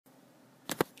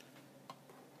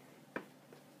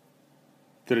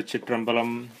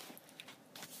திருச்சிற்றம்பலம்.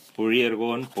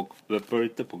 புழியர்கோன்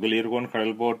வெப்பொழித்து புகழியர்கோன்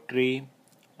கடல் போற்றி,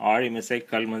 ஆழிமிசை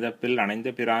கல்முதப்பில்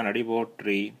அணைந்த பிரான் அடி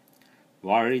போற்றி,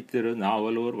 வாழித்திரு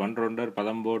நாவலூர் வன்றொண்டர்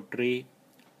பதம் போற்றி,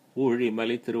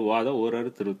 ஊழிமலி திருவாத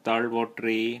ஊரர் திருத்தாள்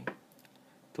போற்றி,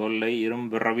 தொல்லை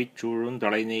இரும்பிறவிச் சூழும்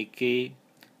தொலை நீக்கி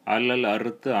அல்லல்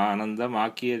அறுத்து ஆனந்தம்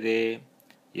ஆக்கியதே,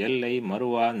 எல்லை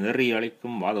மறுவா நெறி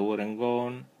அளிக்கும்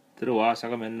வாதவூரெங்கோன்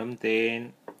திருவாசகம் என்னும் தேன்.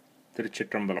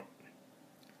 திருச்சிற்றம்பலம்.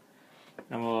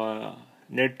 நம்ம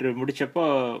நேற்று முடித்தப்போ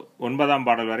 9ஆம்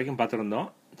பாடல் வரைக்கும் பார்த்துருந்தோம்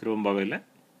திருவெம்பாவையில்.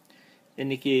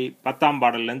 இன்னைக்கு 10ஆம்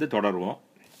பாடல்லேருந்து தொடருவோம்.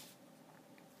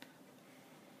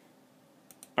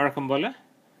 வழக்கம் போல்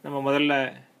நம்ம முதல்ல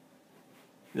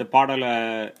இந்த பாடலை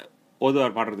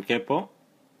ஓதுவார் பாடுறது கேட்போம்,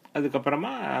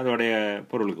 அதுக்கப்புறமா அதோடைய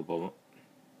பொருளுக்கு போவோம்.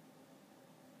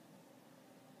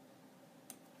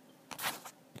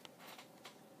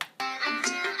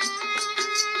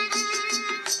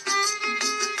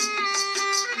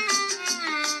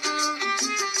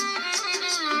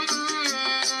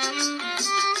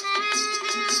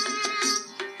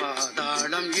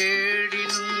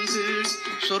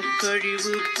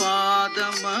 சொற்கழிவு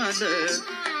பாதமலர்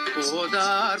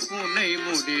போதார் புனை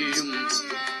முடியும்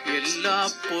எல்லா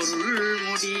பொருள்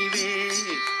முடிவே,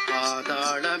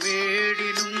 பாதாளமேடினுங்கு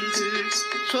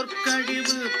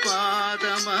சொற்கழிவு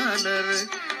பாதமலர்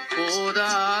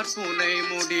போதார் புனை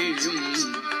முடியும்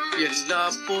எல்லா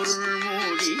பொருள்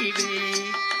முடிவே,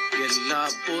 எல்லா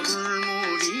பொருள்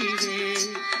முடிவே,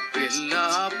 எல்லா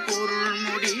பொருள்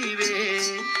முடிவே.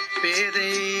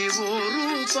 பேதை ஒரு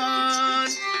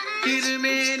பால்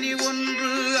திருமேனி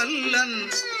ஒன்று அல்லன்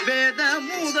வேத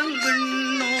முதல்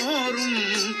விண்ணோரும்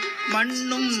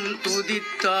மண்ணும்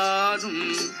துதித்தாலும்,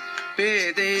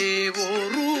 பேதை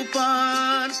ஒரு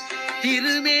பால்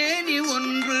திருமேனி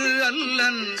ஒன்று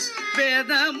அல்லன்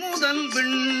வேத முதல்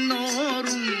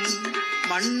விண்ணோரும்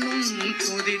மண்ணும்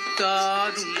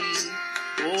துதித்தாலும்,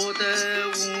 ஓத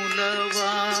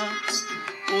உலவா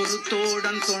ஒரு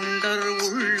தோடன் தொண்டர்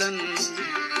உள்ளன்,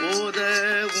 ஓத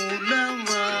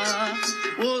உலவா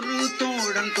ஒரு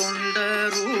தோடன்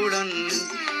தொண்டருடன்,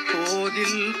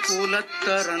 கோதில்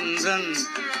குலத்தரன்றன்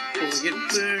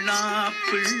கோயிற்பிணா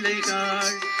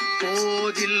பிள்ளைகள்,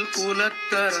 கோதில்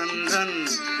குலத்தரன்றன்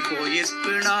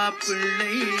கோயிற்பிணா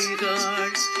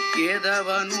பிள்ளைகள்.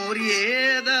 ஏதவனூர்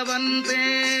ஏதவன்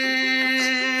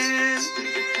பேர்,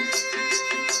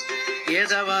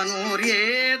 ஏதவனூர்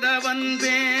ஏதவன்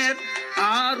பேர்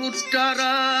ஆருற்றராரையலார்,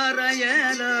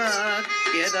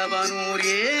 ஏதவனூர்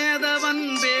ஏதவன்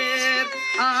பேர்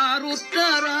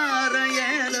ஆருற்றராரையலார்.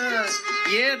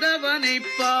 ஏதவனை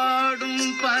பாடும்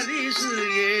பரிசு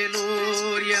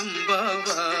ஏலோர்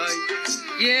எம்பவாய்,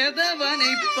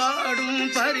 ஏதவனை பாடும்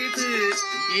பரிசு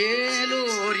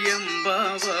ஏலோர்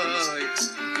எம்பவாய்,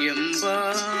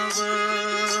 எம்பவாய்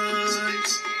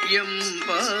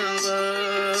எம்பவாய்.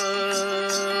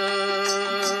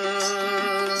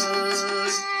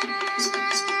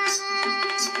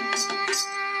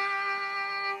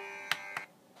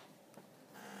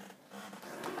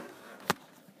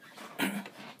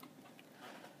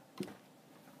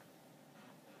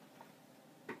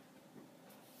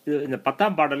 இந்த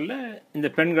 10ஆம் பாடலில் இந்த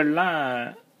பெண்கள்லாம்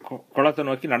குளத்தை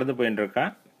நோக்கி நடந்து போயின்னு இருக்கா.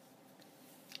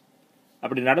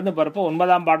 அப்படி நடந்து போகிறப்போ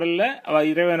 9ஆம் பாடலில் அவள்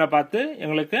இறைவனை பார்த்து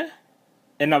எங்களுக்கு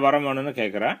என்ன வரம் வேணும்னு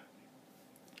கேட்குறான்.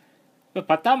 இப்போ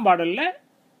 10ஆம் பாடலில்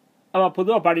அவள்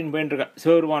பொதுவாக பாடின்னு போயின்னு இருக்கா,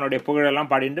 சிவபெருமானுடைய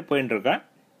புகழெல்லாம் பாடிட்டு போயின்னு இருக்கா.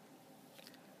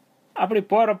 அப்படி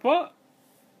போகிறப்போ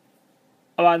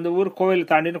அவள் அந்த ஊர் கோவில்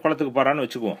தாண்டின்னு குளத்துக்கு போகிறான்னு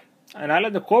வச்சுக்குவோம். அதனால்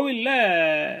அந்த கோவிலில்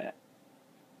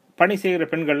பணி செய்கிற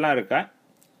பெண்கள்லாம் இருக்கா.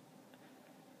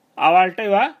 அவள்கிட்ட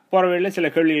இவா போகிற வழியில் சில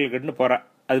கேள்விகள் கேட்டுன்னு போகிறா.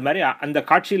 அது மாதிரி அந்த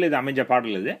காட்சியில் இது அமைஞ்ச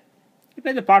பாடல் இது. இப்போ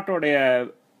இந்த பாட்டோடைய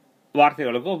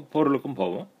வார்த்தைகளுக்கும் பொருளுக்கும்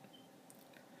போவோம்.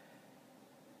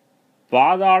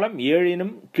 பாதாளம்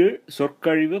ஏழினும் கீழ்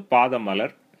சொற்கழிவு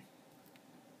பாதமலர்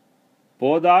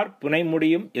போதார் புனை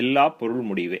முடியும் எல்லா பொருள்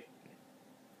முடிவே.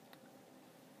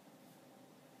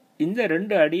 இந்த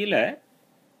 2 அடியில்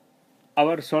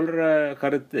அவர் சொல்கிற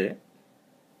கருத்து,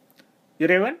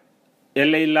 இறைவன்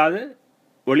எல்லையில்லாத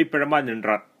ஒளிப்பிழமாக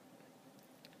நின்றார்.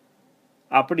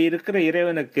 அப்படி இருக்கிற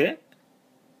இறைவனுக்கு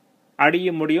அடிய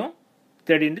முடியும்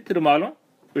தேடிட்டு திருமாலும்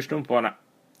விஷ்ணுவும் போனான்.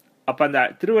 அப்போ அந்த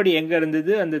திருவடி எங்கே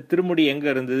இருந்தது, அந்த திருமுடி எங்கே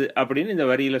இருந்தது அப்படின்னு இந்த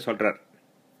வரியில் சொல்கிறார்.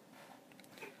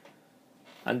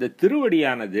 அந்த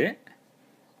திருவடியானது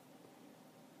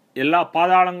எல்லா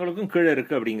பாதாளங்களுக்கும் கீழே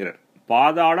இருக்குது அப்படிங்கிறார்.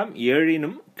 பாதாளம்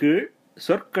ஏழினும் கீழ்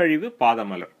சொற்கழிவு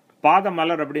பாதமலர்.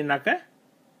 பாதமலர் அப்படின்னாக்க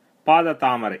பாத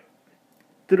தாமரை,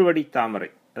 திருவடி தாமரை,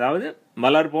 அதாவது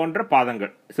மலர் போன்ற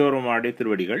பாதங்கள் சிவபெருமானுடைய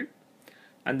திருவடிகள்.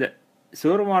 அந்த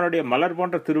சிவபெருமானுடைய மலர்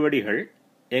போன்ற திருவடிகள்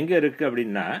எங்கே இருக்குது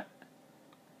அப்படின்னா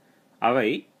அவை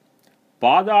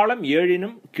பாதாளம்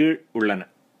 7னும் கீழ் உள்ளன.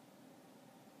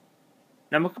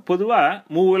 நமக்கு பொதுவாக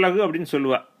மூவுலகு அப்படின்னு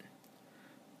சொல்லுவா.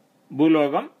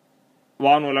 பூலோகம்,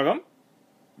 வானுலகம்,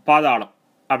 பாதாளம்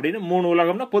அப்படின்னு 3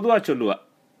 உலகம்னா பொதுவாக சொல்லுவா.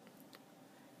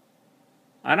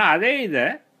 ஆனால் அதே இதை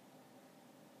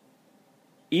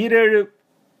 7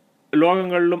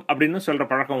 லோகங்களும் அப்படின்னு சொல்கிற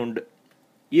பழக்கம் உண்டு.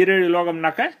 7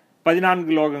 லோகம்னாக்க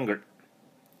 14 லோகங்கள்.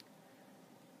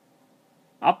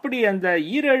 அப்படி அந்த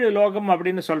 7 லோகம்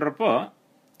அப்படின்னு சொல்கிறப்போ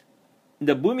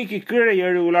இந்த பூமிக்கு கீழே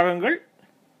 7 உலகங்கள்,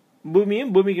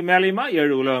 பூமியும் பூமிக்கு மேலேயுமா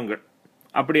 7 உலகங்கள்,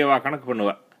 அப்படி அவ கணக்கு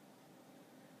பண்ணுவா.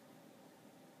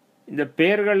 இந்த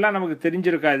பெயர்கள்லாம் நமக்கு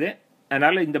தெரிஞ்சிருக்காது.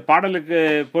 அதனால் இந்த பாடலுக்கு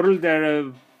பொருள்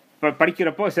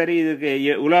படிக்கிறப்போ சரி இதுக்கு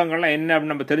உலகங்கள்லாம் என்ன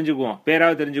அப்படின்னு நம்ம தெரிஞ்சுக்குவோம்,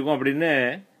 பேராக தெரிஞ்சுக்குவோம் அப்படின்னு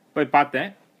போய் பார்த்தேன்.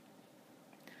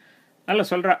 நல்லா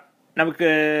சொல்கிறா. நமக்கு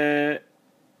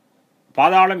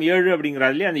பாதாளம் 7 அப்படிங்கிறா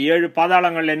இல்லையா, அந்த 7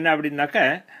 பாதாளங்கள் என்ன அப்படின்னாக்க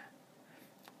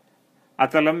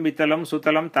அத்தலம், வித்தலம்,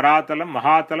 சுத்தலம், தராத்தலம்,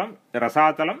 மகாத்தலம்,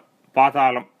 ரசாத்தலம்,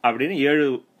 பாதாளம் அப்படின்னு 7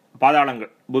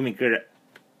 பாதாளங்கள் பூமி கீழே.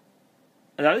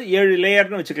 அதாவது 7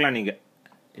 லேயர்னு வச்சுக்கலாம் நீங்கள்.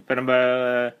 இப்போ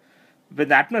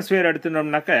இந்த அட்மாஸ்பியர்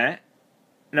எடுத்துட்டோம்னாக்க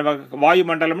நம்ம வாயு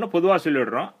மண்டலம்னு பொதுவாக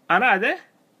சொல்லிவிடுறோம். ஆனால் அது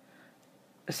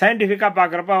சயின்டிஃபிக்காக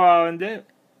பார்க்குறப்ப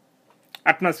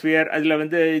அட்மாஸ்பியர், அதில்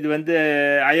இது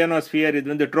அயனோஸ்பியர்,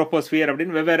 இது ட்ரோபோஸ்பியர்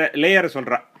அப்படின்னு வெவ்வேறு லேயரை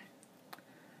சொல்கிறா.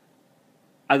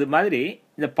 அது மாதிரி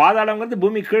இந்த பாதாளங்கிறது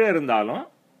பூமி கீழே இருந்தாலும்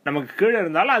நமக்கு கீழே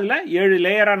இருந்தாலும் அதில் 7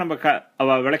 லேயராக நம்ம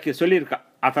அவள் விளக்கி சொல்லியிருக்கா.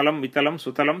 அத்தலம், வித்தலம்,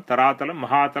 சுத்தலம், தராத்தலம்,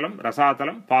 மகாத்தலம்,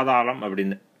 ரசாத்தலம், பாதாளம்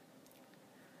அப்படின்னு.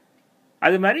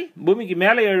 அது மாதிரி பூமிக்கு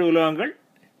மேலே 7 உலகங்கள்,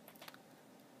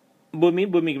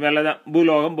 பூமிக்கு மேலே தான்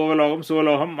பூலோகம், புவலோகம்,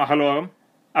 சுவலோகம், மகலோகம்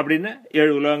அப்படின்னு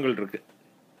 7 உலகங்கள் இருக்கு.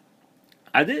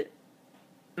 அது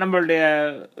நம்மளுடைய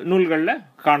நூல்களில்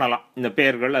காணலாம் இந்த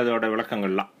பெயர்கள், அதோட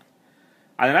விளக்கங்கள்லாம்.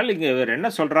 அதனால் இங்கே இவர் என்ன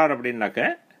சொல்கிறார் அப்படின்னாக்க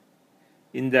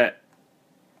இந்த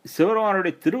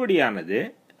சிவபெருமானுடைய திருவடியானது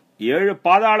 7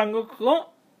 பாதாளங்களுக்கும்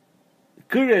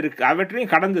கீழே இருக்கு,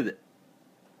 அவற்றையும் கடந்தது.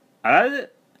 அதாவது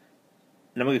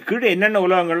நமக்கு கீழே என்னென்ன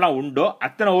உலகங்கள்லாம் உண்டோ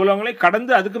அத்தனை உலகங்களையும்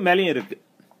கடந்து அதுக்கு மேலேயும் இருக்கு.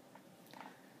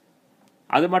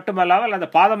 அது மட்டுமல்லாமல் அந்த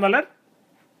பாதமலர்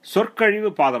சொற்கழிவு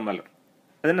பாதமலர்.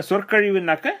 அது என்ன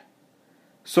சொற்கழிவுனாக்க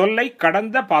சொல்லை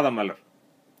கடந்த பாதமலர்.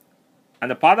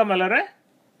 அந்த பாதமலரை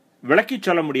விளக்கி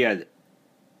சொல்ல முடியாது,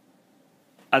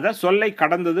 அதான் சொல்லை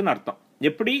கடந்ததுன்னு அர்த்தம்.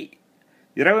 எப்படி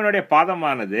இறைவனுடைய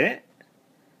பாதமானது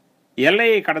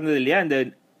எல்லையை கடந்தது இல்லையா, இந்த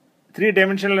 3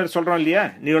 டைமென்ஷனில் சொல்கிறோம் இல்லையா,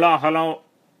 நீளம், அகலம்,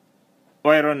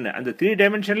 உயரம்னு, அந்த 3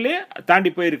 டைமென்ஷன்லேயே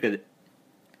தாண்டி போயிருக்குது,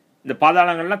 இந்த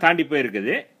பாதாளங்கள்லாம் தாண்டி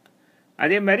போயிருக்குது.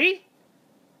 அதே மாதிரி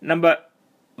நம்ம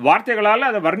வார்த்தைகளால்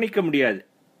அதை வர்ணிக்க முடியாது,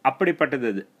 அப்படிப்பட்டது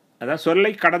அது. அதான்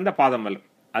சொல்லை கடந்த பாதமலர்.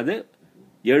 அது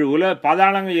 7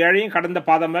 பாதாளங்கள் 7ஐயும் கடந்த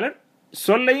பாதமலர்,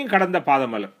 சொல்லையும் கடந்த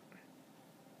பாதமலர்.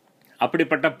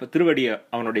 அப்படிப்பட்ட திருவடி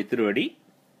அவனுடைய திருவடி.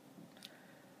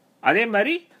 அதே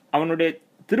மாதிரி அவனுடைய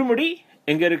திருமுடி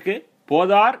எங்க இருக்கு?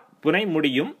 போதார் புனை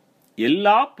முடியும்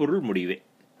எல்லா பொருள் முடிவே.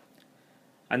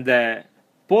 அந்த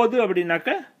போது அப்படின்னாக்க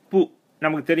பூ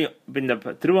நமக்கு தெரியும். இப்போ இந்த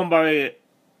திருவம்பாவை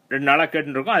 2 நாளாக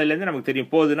கேட்டுருக்கோம், அதுலேருந்து நமக்கு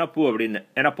தெரியும் போதுனா பூ அப்படின்னு.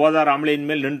 ஏன்னா போதார் ஆம்பளையின்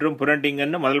மேல் நின்றும்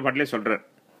புரண்டிங்கன்னு முதல் பாட்டிலே சொல்கிறார்.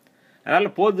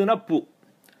 அதனால் போதுனா பூ.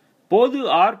 போது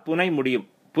ஆர் புனை முடியும்.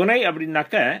 புனை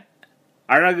அப்படின்னாக்க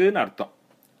அழகுன்னு அர்த்தம்.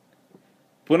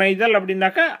 புனைதல்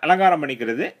அப்படின்னாக்க அலங்காரம்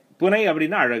பண்ணிக்கிறது, புனை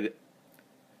அப்படின்னா அழகு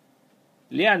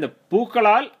இல்லையா. அந்த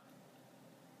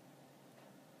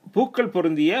பூக்கள்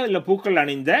பொருந்திய இல்லை பூக்கள்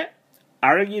அணிந்த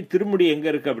அழகிய திருமுடி எங்கே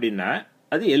இருக்குது அப்படின்னா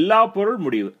அது எல்லா பொருள்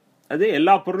முடிவு. அது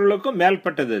எல்லா பொருளுக்கும்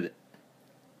மேல்பட்டது. அது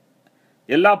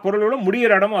எல்லா பொருள்களும்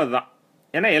முடிகிற இடமும் அதுதான்.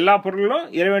 ஏன்னா எல்லா பொருள்களும்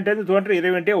இறைவன்ட்டேருந்து தோன்ற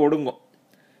இறைவன்ட்டே ஒடுங்கும்.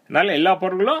 அதனால எல்லா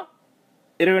பொருள்களும்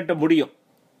இறைவன்ட்ட முடியும்,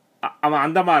 அவன்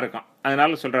அந்தமாக இருக்கான்.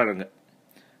 அதனால சொல்கிறாருங்க,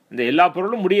 இந்த எல்லா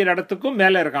பொருளும் முடிகிற இடத்துக்கும்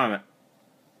மேலே இருக்கான் அவன்,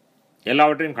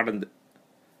 எல்லாவற்றையும் கடந்து.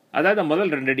 அதாவது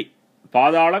முதல் 2 அடி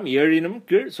பாதாளம் 7னும்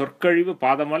கீழ் சொற்கழிவு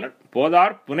பாதமலர்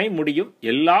போதார் புனை முடியும்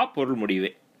எல்லா பொருள்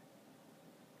முடிவே.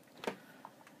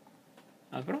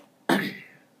 அப்புறம்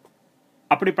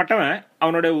அப்படிப்பட்டவன்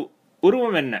அவனுடைய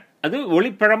உருவம் என்ன? அது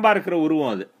ஒளிப்பிழம்பா இருக்கிற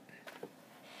உருவம் அது.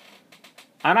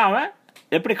 ஆனா அவன்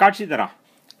எப்படி காட்சி தரான்?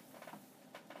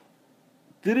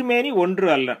 திருமேனி ஒன்று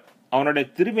அல்ல. அவனுடைய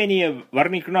திருமேனியை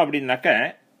வர்ணிக்கணும் அப்படின்னாக்க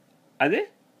அது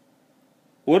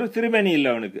ஒரு திருமேனி இல்லை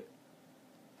அவனுக்கு.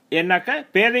 ஏன்னாக்க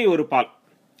பேதை ஒரு பால்.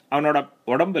 அவனோட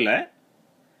உடம்புல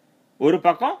ஒரு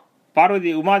பக்கம்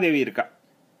பார்வதி உமாதேவி இருக்கா.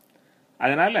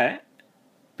 அதனால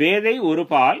பேதை ஒரு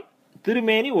பால்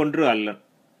திருமேனி ஒன்று அல்லன்.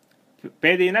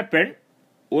 பேதைனா பெண்,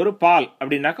 ஒரு பால்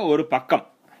அப்படின்னாக்க ஒரு பக்கம்.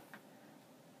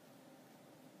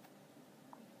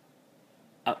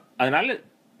 அதனால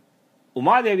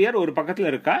உமாதேவியர் ஒரு பக்கத்தில்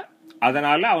இருக்கா,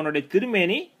 அதனால அவனுடைய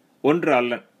திருமேனி ஒன்று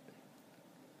அல்லன்.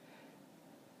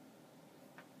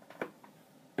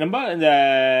 நம்ம இந்த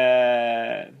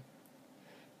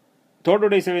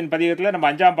தோடுடைய சிவன் பதிகத்தில் நம்ம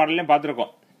 5ஆம் பாடலையும்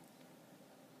பார்த்துருக்கோம்.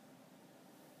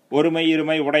 ஒருமை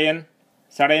இருமை உடையன்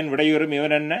சடையன் விடையுறும்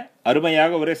இவன் என்ன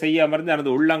அருமையாக உரை செய்ய அமர்ந்து எனது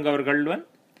உள்ளங்கவர்கள்வன்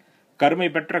கருமை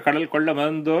பெற்ற கடல் கொள்ள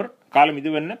மருந்தோர் காலம்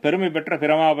இதுவென்ன பெருமை பெற்ற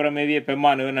பிரமாபுரம் மேவிய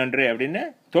பெம்மான் இவன் அன்றே அப்படின்னு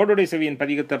தோடுடைய செவியின்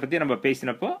பதிகத்தை பற்றி நம்ம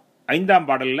பேசினப்போ 5ஆம்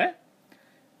பாடலில்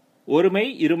ஒருமை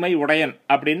இருமை உடையன்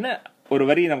அப்படின்னு ஒரு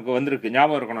வரி நமக்கு வந்திருக்கு,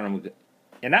 ஞாபகம் இருக்கணும் நமக்கு.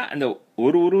 ஏன்னா அந்த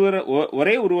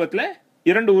ஒரே உருவத்தில்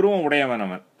 2 உருவம் உடையவன்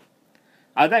அவன்.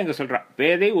 அதுதான் இங்கே சொல்கிறான்,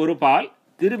 பேதை ஒரு பால்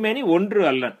திருமேனி ஒன்று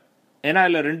அல்லன், ஏன்னா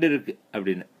அதில் 2 இருக்கு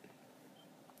அப்படின்னு.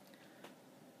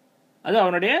 அது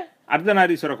அவனுடைய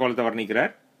அர்த்தநாரீஸ்வர கோலத்தை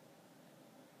வர்ணிக்கிறார்.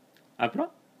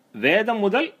 அப்புறம் வேதம்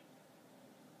முதல்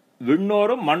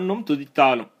விண்ணோரும் மண்ணும்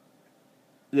துதித்தாலும்,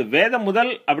 இது வேதம்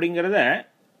முதல் அப்படிங்கிறத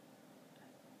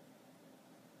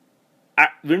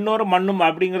விண்ணோரும் மண்ணும்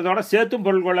அப்படிங்கிறதோட சேர்த்தும்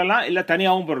பொருள் கொள்ளலாம், இல்லை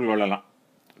தனியாகவும் பொருள் கொள்ளலாம்.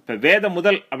 இப்போ வேத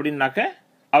முதல் அப்படின்னாக்க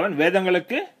அவன்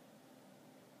வேதங்களுக்கு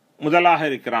முதலாக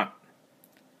இருக்கிறான்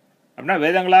அப்படின்னா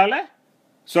வேதங்களால்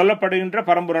சொல்லப்படுகின்ற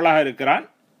பரம்பொருளாக இருக்கிறான்.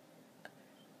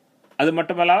 அது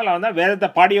மட்டுமல்லாமல் அவன் தான் வேதத்தை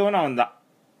பாடியவன் அவன் தான்.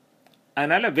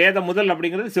 அதனால வேத முதல்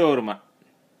அப்படிங்கிறது சிவபெருமான்.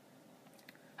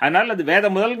 அதனால அது வேத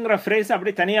முதல்ங்கிற ஃப்ரேஸ்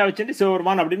அப்படி தனியாக வச்சுட்டு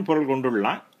சிவபெருமான் அப்படின்னு பொருள்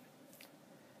கொண்டுள்ளலாம்.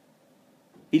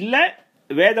 இல்லை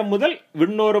வேதம் முதல்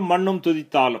விண்ணோரும் மண்ணும்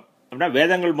துதித்தாலும் அப்படின்னா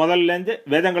வேதங்கள் முதல்லேருந்து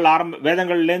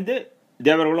வேதங்கள்லேருந்து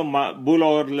தேவர்களும்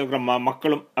பூலோகத்தில் இருக்கிற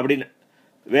மக்களும் அப்படின்னு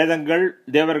வேதங்கள்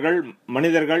தேவர்கள்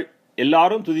மனிதர்கள்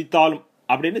எல்லாரும் துதித்தாலும்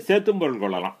அப்படின்னு சேர்த்தும் பொருள்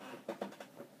கொள்ளலாம்.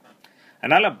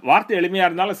 அதனால வார்த்தை எளிமையா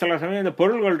இருந்தாலும் சில சமயம் இந்த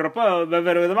பொருள் கொள்றப்ப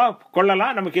வெவ்வேறு விதமா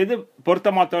கொள்ளலாம். நமக்கு எது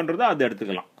பொருத்தமா தோன்றதோ அதை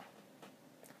எடுத்துக்கலாம்.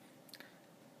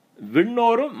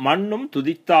 விண்ணோரும் மண்ணும்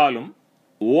துதித்தாலும்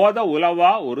ஓத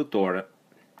உலவா ஒரு தோழன்.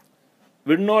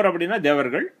 விண்ணோர் அப்படின்னா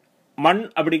தேவர்கள், மண்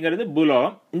அப்படிங்கிறது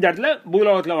பூலோகம். இந்த இடத்துல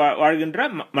பூலோகத்தில் வாழ்கின்ற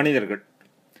மனிதர்கள்.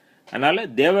 அதனால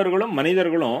தேவர்களும்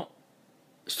மனிதர்களும்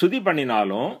ஸ்துதி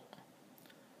பண்ணினாலும்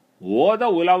ஓத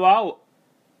உலவா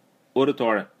ஒரு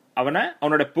தோழன்,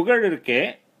 அவனோட புகழ் இருக்கே,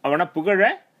 அவனை புகழ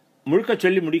முழுக்க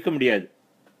சொல்லி முடிக்க முடியாது.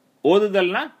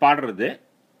 ஓதுதல்னா பாடுறது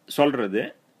சொல்றது,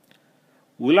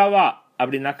 உலவா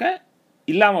அப்படின்னாக்க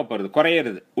இல்லாம போறது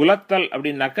குறையிறது, உலத்தல்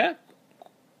அப்படின்னாக்க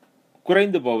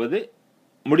குறைந்து போவது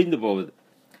முடிந்து போவது.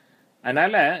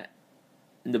 அதனால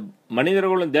இந்த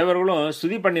மனிதர்களும் தேவர்களும்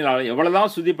ஸ்துதி பண்ணினாலும்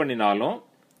எவ்வளவுதான் ஸ்துதி பண்ணினாலும்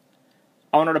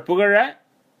அவனோட புகழ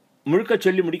முழுக்க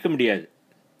சொல்லி முடிக்க முடியாது.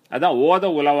 அதான் ஓத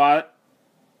உலவா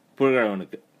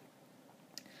புகழவனுக்கு.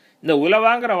 இந்த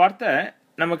உலவாங்கிற வார்த்தை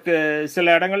நமக்கு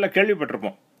சில இடங்கள்ல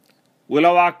கேள்விப்பட்டிருப்போம்.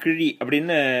 உலவா கிழி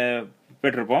அப்படின்னு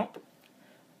பெற்றிருப்போம்.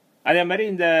 அதே மாதிரி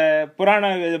இந்த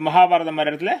புராண மகாபாரத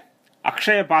மாதிரி இடத்துல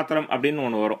அக்ஷய பாத்திரம் அப்படின்னு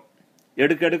ஒன்று வரும்.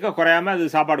 எடுக்க எடுக்க குறையாம அது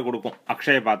சாப்பாடு கொடுக்கும்,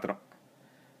 அக்ஷய பாத்திரம்.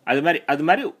 அது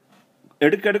மாதிரி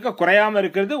எடுக்க எடுக்க குறையாம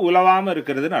இருக்கிறது உலவாம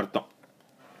இருக்கிறதுன்னு அர்த்தம்.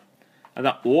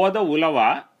 அதான் ஓத உலவா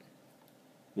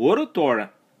ஒரு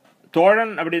தோழன்.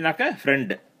 தோழன் அப்படின்னாக்க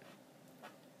ஃப்ரெண்டு.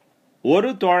 ஒரு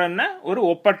தோழன்னா ஒரு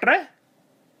ஒப்பற்ற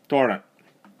தோழன்.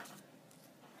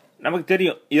 நமக்கு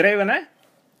தெரியும் இறைவனை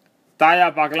தாயா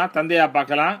பார்க்கலாம், தந்தையா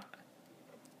பார்க்கலாம்,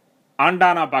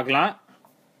 ஆண்டானா பார்க்கலாம்,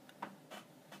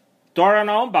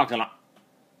 தோழனாவும் பார்க்கலாம்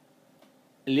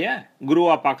இல்லையா,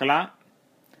 குருவா பார்க்கலாம்.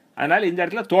 அதனால இந்த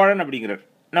இடத்துல தோழன் அப்படிங்கிறார்.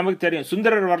 நமக்கு தெரியும்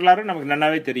சுந்தரர் வரலாறு நமக்கு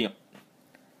நல்லாவே தெரியும்.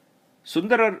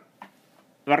 சுந்தரர்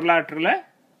வரலாற்றில்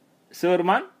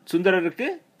சிவருமான் சுந்தரருக்கு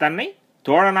தன்னை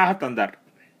தோழனாக தந்தார்.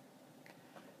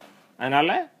 அதனால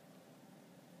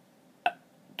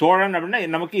தோழன் அப்படின்னா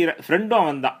நமக்கு ஃப்ரெண்டும்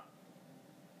அவன் தான்.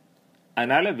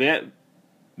 அதனால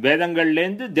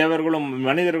வேதங்கள்லேருந்து தேவர்களும்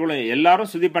மனிதர்களும்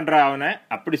எல்லாரும் சுதி பண்ற அவனை.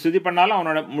 அப்படி சுதி பண்ணாலும்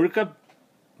அவனோட முழுக்க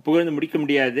புகழ்ந்து முடிக்க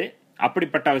முடியாது.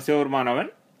 அப்படிப்பட்ட சிவபெருமானவன்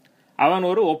அவன்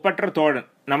ஒரு ஒப்பற்ற தோழன்,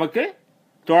 நமக்கு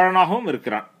தோழனாகவும்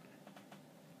இருக்கிறான்.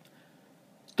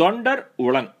 தொண்டர்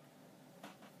உளன்.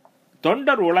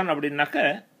 தொண்டர் உளன் அப்படின்னாக்க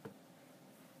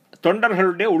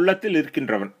தொண்டர்களுடைய உள்ளத்தில்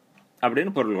இருக்கின்றவன்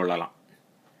அப்படின்னு பொருள் கொள்ளலாம்.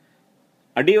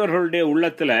 அடியவர்களுடைய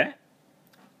உள்ளத்தில்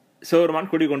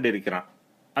சிவபெருமான் குடிகொண்டு இருக்கிறான்.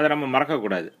 அதை நம்ம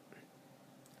மறக்கக்கூடாது.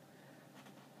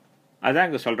 அதான்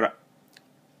இங்க சொல்ற.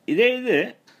 இதே இது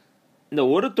இந்த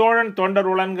ஒரு தோழன் தொண்டர்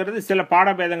உளன்கிறது சில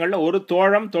பாடபேதங்கள்ல ஒரு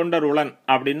தோழம் தொண்டர் உளன்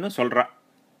அப்படின்னு சொல்றா.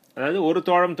 அதாவது ஒரு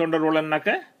தோழம் தொண்டர்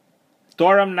உளன்னாக்க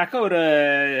தோழம்னாக்க ஒரு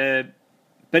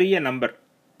பெரிய நம்பர்.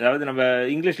 அதாவது நம்ம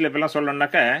இங்கிலீஷ்ல இப்பெல்லாம்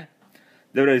சொல்லணும்னாக்க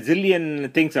ஒரு ஜில்லியன்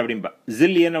திங்ஸ் அப்படின்பா.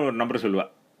 ஜில்லியன் ஒரு நம்பர் சொல்லுவா.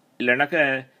 இல்லைனாக்க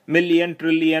மில்லியன்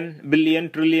ட்ரில்லியன் பில்லியன்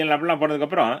ட்ரில்லியன் அப்படிலாம்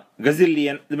போனதுக்கப்புறம்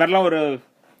கசில்லியன், இது மாதிரிலாம் ஒரு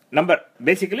நம்பர்.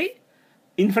 Basically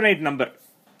infinite number.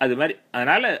 அது மாதிரி.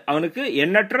 அதனால் அவனுக்கு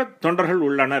எண்ணற்ற தொண்டர்கள்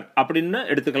உள்ளனர் அப்படின்னு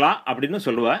எடுத்துக்கலாம் அப்படின்னு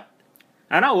சொல்லுவாள்.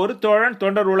 ஆனால் ஒரு தோழன்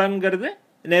தொண்டர் உளன்கிறது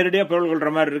நேரடியாக பொருள்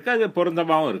கொள்கிற மாதிரி இருக்குது, அது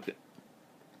பொருந்தமாகவும் இருக்குது.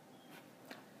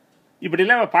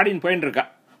 இப்படிலாம் பாடின்னு போயின்னு இருக்கா.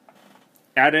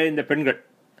 யார்? இந்த பெண்கள்.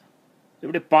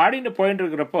 இப்படி பாடின்னு போயின்னு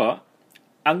இருக்கிறப்போ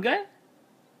அங்கே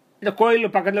இந்த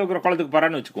கோயில் பக்கத்தில் இருக்கிற குளத்துக்கு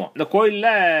போகிறான்னு வச்சுக்குவோம். இந்த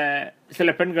கோயிலில்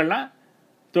சில பெண்கள்லாம்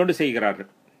தொண்டு செய்கிறார்கள்.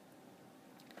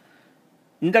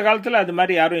 இந்த காலத்தில் அது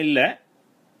மாதிரி யாரும் இல்லை,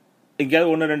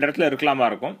 எங்கேயாவது 1-2 இடத்துல இருக்கலாமா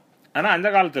இருக்கும். ஆனால் அந்த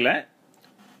காலத்தில்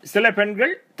சில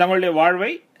பெண்கள் தங்களுடைய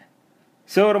வாழ்வை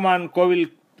சிவபெருமான் கோவில்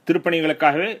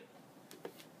திருப்பணிகளுக்காகவே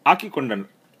ஆக்கி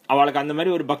கொண்டனர். அவளுக்கு அந்த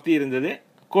மாதிரி ஒரு பக்தி இருந்தது.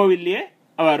 கோவில்லையே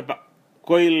அவள் இருப்பாள்,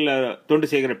 கோயிலில் தொண்டு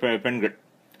செய்கிற பெண்கள்.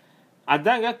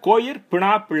 அதுதாங்க கோயிற்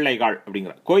பிணா பிள்ளைகள்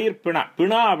அப்படிங்கிற. கோயிற் பிணா,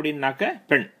 பிணா அப்படின்னாக்க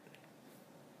பெண்,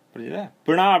 புரியுதா?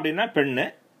 பிணா அப்படின்னா பெண்ணு,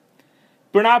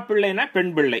 பிணா பிள்ளைனா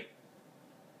பெண் பிள்ளை.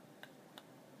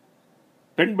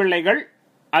 பெண் பிள்ளைகள்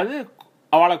அது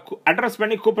அவளை அட்ரஸ்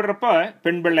பண்ணி கூப்பிடுறப்ப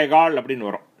பெண் பிள்ளைகள் அப்படின்னு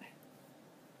வரும்.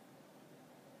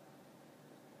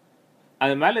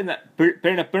 அது மேல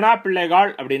இந்த பிணா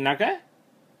பிள்ளைகள் அப்படின்னாக்க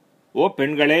ஓ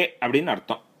பெண்களே அப்படின்னு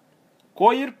அர்த்தம்.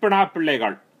 கோயிற் பிணா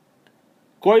பிள்ளைகள்,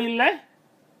 கோயிலில்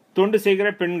தொண்டு செய்கிற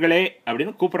பெண்களே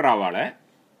அப்படின்னு கூப்பிடுற அவளை.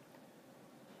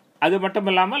 அது மட்டும்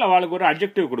இல்லாமல் அவளுக்கு ஒரு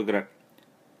அட்ஜெக்டிவ் கொடுக்குறார்,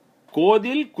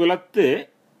 கோதில் குலத்து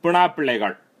பிணா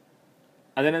பிள்ளைகள்.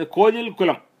 அது என்னது? கோதில்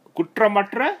குலம்,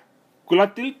 குற்றமற்ற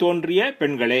குலத்தில் தோன்றிய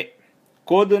பெண்களே.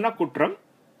 கோதுனா குற்றம்,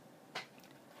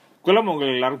 குலம்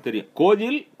உங்களுக்கு எல்லாரும் தெரியும்.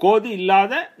 கோது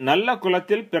இல்லாத நல்ல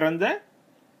குலத்தில் பிறந்த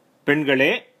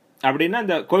பெண்களே அப்படின்னு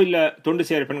அந்த கோயிலில் தொண்டு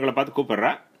செய்கிற பெண்களை பார்த்து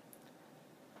கூப்பிடுறா.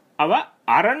 அவ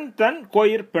அரண் தன்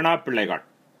கோயிற் பிணா பிள்ளைகள்,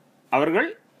 அவர்கள்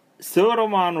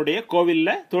சிவபெருமானுடைய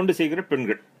கோவிலில் தொண்டு செய்கிற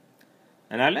பெண்கள்.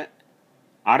 அதனால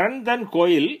அரண் தன்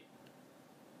கோயில்,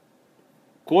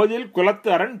 கோதில் குலத்து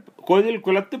அரண், கோதில்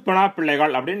குலத்து பிணா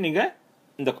பிள்ளைகள் அப்படின்னு நீங்க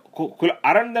இந்த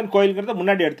அரண் தன் கோயில்ங்கிறத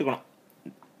முன்னாடி எடுத்துக்கணும்.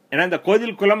 ஏன்னா இந்த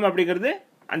கோதில் குலம் அப்படிங்கிறது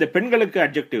அந்த பெண்களுக்கு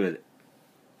அட்ஜெக்டிவ் அது.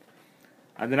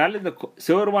 அதனால இந்த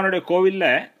சிவபெருமானுடைய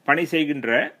கோவிலில் பணி செய்கின்ற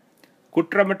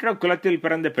குற்றமற்ற குலத்தில்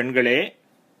பிறந்த பெண்களே,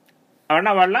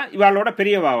 அவனா வாழலாம், இவாளோட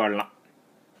பெரியவா வாழலாம்.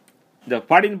 இந்த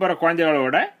பாடின்னு போகிற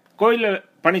குழந்தைகளோட கோயிலில்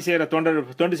பணி செய்கிற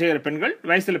தொண்டு செய்கிற பெண்கள்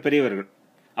வயசில் பெரியவர்கள்.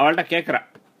 அவள்கிட்ட கேட்குறா,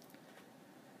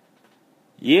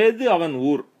 ஏது அவன்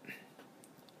ஊர்?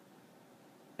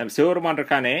 நம்ம சிவபெருமான்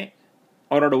இருக்கானே,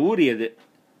 அவனோட ஊர் எது?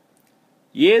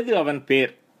 ஏது அவன்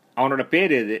பேர்? அவனோட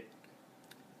பேர் எது?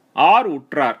 ஆர்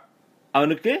உற்றார்?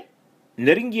 அவனுக்கு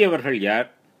நெருங்கியவர்கள் யார்?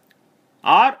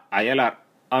 ஆர் அயலார்?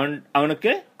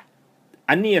 அவனுக்கு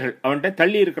அந்நியர்கள், அவன்கிட்ட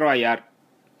தள்ளி இருக்கிறவா யார்?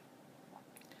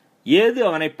 ஏது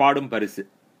அவனை பாடும் பரிசு?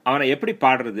 அவனை எப்படி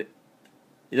பாடுறது?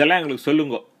 இதெல்லாம் எங்களுக்கு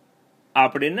சொல்லுங்க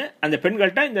அப்படின்னு அந்த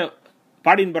பெண்கள்கிட்ட இந்த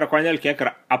பாடின்னு போகிற குழந்தைகள்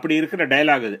கேட்குறா. அப்படி இருக்கிற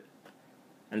டயலாக் இது.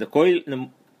 அந்த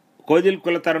கோயில்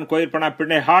குலத்தாரன் கோயில் பணா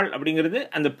பிள்ளை ஹால் அப்படிங்கிறது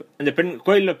அந்த பெண்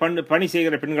கோயிலில் பணி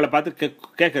செய்கிற பெண்களை பார்த்து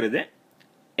கேட்கறது.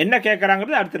 என்ன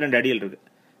கேட்குறாங்கிறது அடுத்த 2 அடியில் இருக்கு.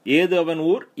 ஏது அவன்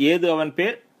ஊர்? ஏது அவன்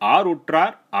பேர்? ஆர்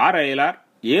உற்றார்? ஆர் அயலார்?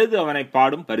 ஏது அவனை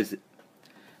பாடும் பரிசு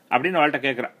அப்படின்னு அவள்கிட்ட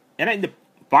கேட்குறான். ஏன்னா இந்த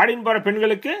பாடின்னு போகிற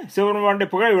பெண்களுக்கு சிவபெருமானுடைய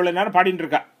புகழ் இவ்வளோ நேரம் பாடின்னு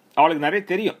இருக்கா, அவளுக்கு நிறைய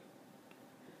தெரியும்.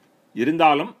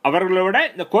 இருந்தாலும் அவர்களோட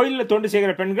இந்த கோயிலில் தொண்டு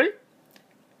செய்கிற பெண்கள்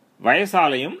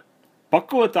வயசாலையும்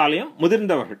பக்குவத்தாலையும்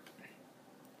முதிர்ந்தவர்கள்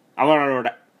அவர்களோட.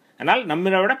 அதனால்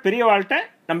நம்மளோட பெரியவாழ்கிட்ட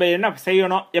நம்ம என்ன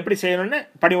செய்யணும், எப்படி செய்யணும்னு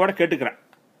பணியோட கேட்டுக்கிறேன்.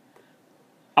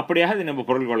 அப்படியாக இது நம்ம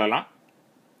பொருள் கொள்ளலாம்.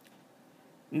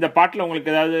 இந்த பாட்டில்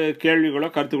உங்களுக்கு ஏதாவது கேள்விகளோ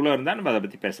கருத்துக்களோ இருந்தால் நம்ம அதை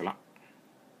பற்றி பேசலாம்.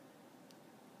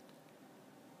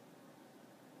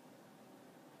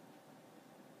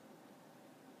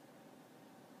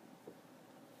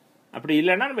 அப்படி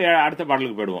இல்லைன்னா நம்ம அடுத்த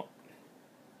பாடலுக்கு போயிடுவோம்.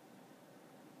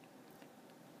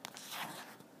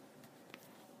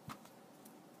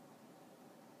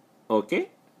 ஓகே,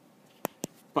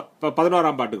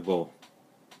 11ஆம் பாட்டுக்கு போவோம்.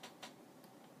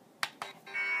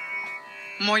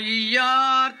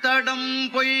 மொய்யார் தடம்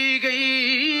பொய்கை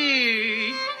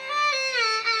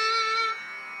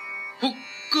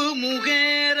புக்கு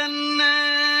முகேரன்ன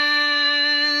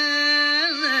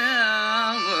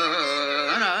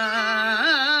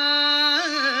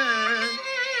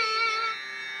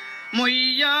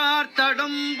மொய்யார்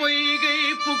தடம் பொய்கை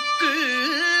புக்கு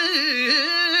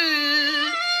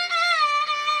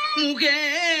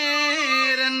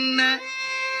முகேரன்ன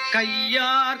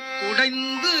கையார்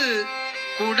குடைந்து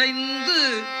குடைந்து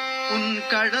உன்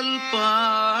கடல்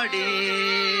பாடே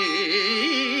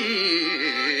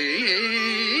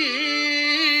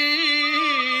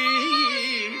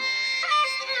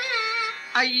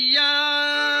ஐயா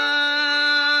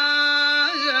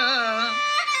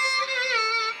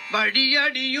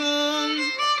வடியடியும்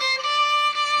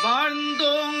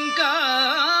வாழ்ந்தோங்காள்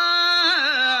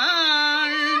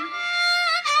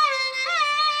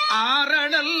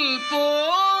ஆரடல்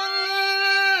போல்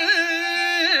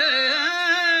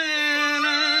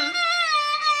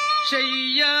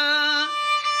செய்ய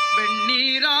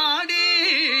வெண்ணீராடி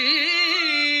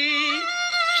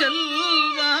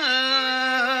செல்வா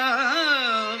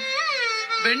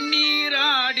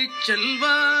வெண்ணீராடி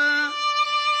செல்வா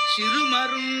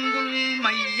சிறுமருங்குல்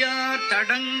மையா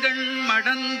தடங்கண்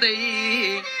மடந்தை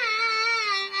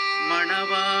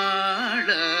மணவாள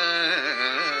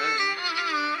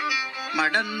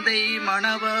மடந்தை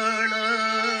மணவாள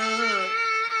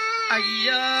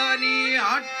ஐயா நீ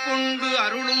ஆட்கொண்டு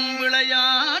அருளும்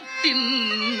விளையாட்டின்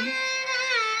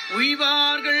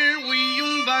உய்வார்கள்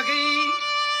உய்யும் வகை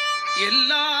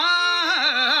எல்லாம்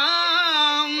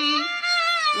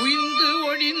உய்ந்து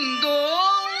ஒழிந்தோ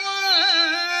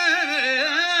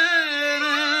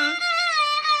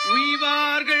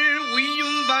உய்வார்கள்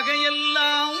உய்யும்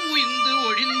வகையெல்லாம் உய்ந்து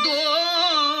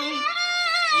ஒழிந்தோம்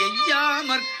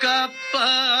எய்யாமற்காப்பாய்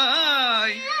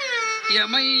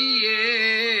எமை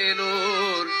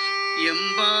ஏலோர்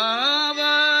எம்பாவாய்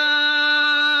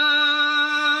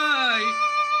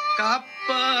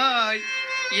காப்பாய்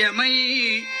எமை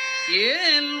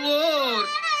ஏல்வோர்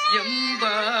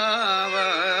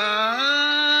எம்பாவாய்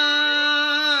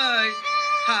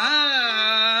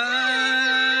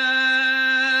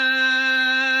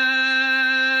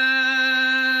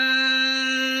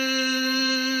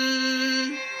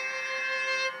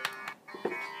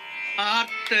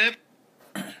ஆர்த்த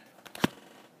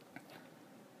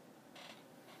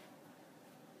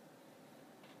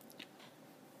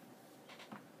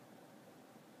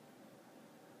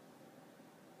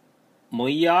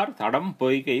மொய்யார் தடம்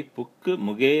பொய்கை புக்கு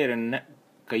முகேரென்ன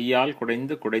கையால்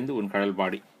குடைந்து குடைந்து உன்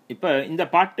கடல்பாடி. இப்போ இந்த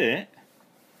பாட்டு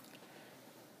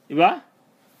இவா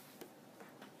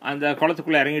அந்த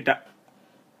குளத்துக்குள்ளே இறங்கிட்டா,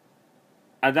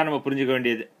 அதுதான் நம்ம புரிஞ்சுக்க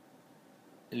வேண்டியது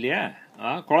இல்லையா?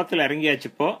 குளத்தில்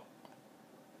இறங்கியாச்சுப்போ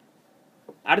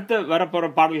அடுத்த வரப்போகிற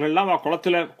பாடல்கள்லாம் அவள்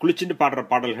குளத்தில் குளிச்சுட்டு பாடுற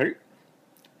பாடல்கள்.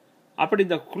 அப்படி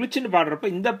இந்த குளிச்சுட்டு பாடுறப்ப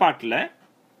இந்த பாட்டில்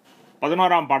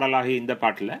 11ஆம் பாடலாகிய இந்த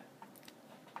பாட்டில்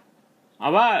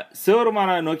அவ சிவருமான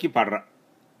நோக்கி பாடுறான்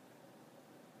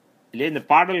இல்லையா? இந்த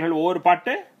பாடல்கள் ஒவ்வொரு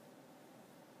பாட்டு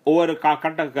ஒவ்வொரு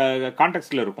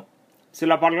கான்டெக்ஸ்டில் இருக்கும்.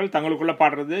 சில பாடல்கள் தங்களுக்குள்ளே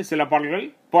பாடுறது, சில பாடல்கள்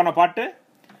போன பாட்டு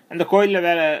அந்த கோயிலில்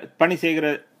வேலை பணி செய்கிற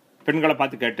பெண்களை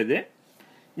பார்த்து கேட்டது.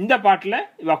 இந்த பாட்டில்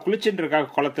இவ குளிச்சுட்டு இருக்கா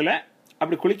குளத்தில்.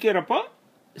 அப்படி குளிக்கிறப்போ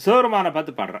சிவருமானை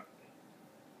பார்த்து பாடுறான்.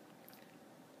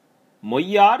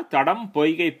 மொய்யார் தடம்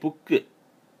பொய்கை புக்கு,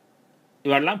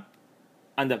 இவெல்லாம்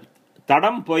அந்த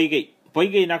தடம் பொய்கை,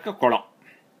 பொய்கைனாக்க குளம்,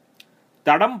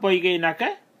 தடம் பொய்கைனாக்க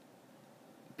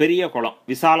பெரிய குளம்,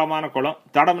 விசாலமான குளம்.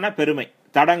 தடம்னா பெருமை,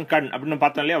 தடங்கண் அப்படின்னு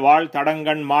பார்த்தோம் இல்லையா? வாழ்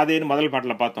தடங்கண் மாதேன்னு முதல்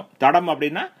பாட்டில் பார்த்தோம். தடம்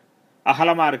அப்படின்னா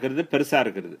அகலமாக இருக்கிறது, பெருசாக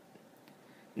இருக்கிறது.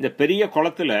 இந்த பெரிய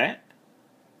குளத்துல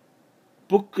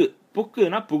புக்கு,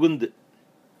 புக்குனா புகுந்து.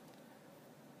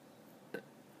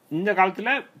 இந்த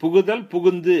காலத்தில் புகுதல்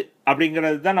புகுந்து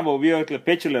அப்படிங்கிறது தான் நம்ம உபயோகத்தில்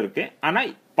பேச்சில் இருக்கு. ஆனால்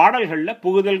பாடல்களில்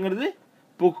புகுதல்ங்கிறது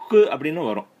புக்கு அப்படின்னு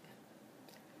வரும்.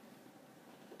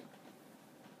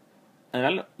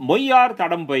 அதனால மொய்யார்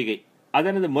தடம் பொய்கை,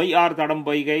 அதனது மொய்யார் தடம்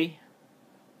பொய்கை.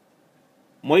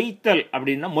 மொய்த்தல்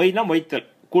அப்படின்னா, மொய்னா மொய்த்தல்,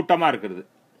 கூட்டமாக இருக்கிறது.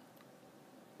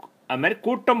 அது மாதிரி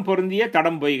கூட்டம் பொருந்திய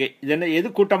தடம் பொய்கை. இது என்ன, எது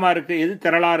கூட்டமாக இருக்கு, எது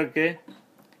திரளாக இருக்கு?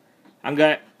 அங்கே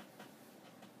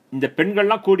இந்த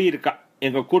பெண்கள்லாம் கூடி இருக்கா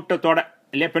எங்கள் கூட்டத்தோட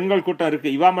இல்லையா? பெண்கள் கூட்டம் இருக்கு.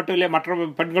 இவா மட்டும் இல்லையா, மற்ற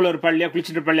பெண்களும் இருப்பா இல்லையா,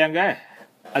 குளிச்சுட்டு இருப்பா இல்லையாங்க,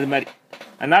 அது மாதிரி.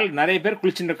 அதனால் நிறைய பேர்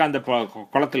குளிச்சுட்டு இருக்கா அந்த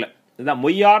குளத்துல. இதுதான்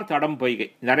மொய்யார் தடம் பொய்கை.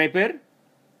 நிறைய பேர்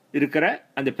இருக்கிற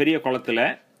அந்த பெரிய குளத்துல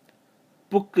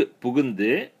புக்கு புகுந்து.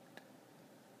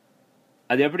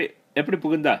 அது எப்படி எப்படி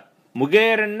புகுந்தா?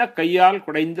 முகேரென்ன கையால்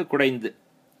குடைந்து குடைந்து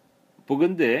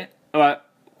புகுந்து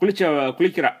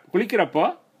குளிக்கிறப்போ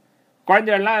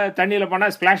குழந்தைகள்லாம் தண்ணியில்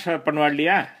போனால் ஸ்பிளாஷ் பண்ணுவா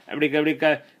இல்லையா? அப்படி அப்படி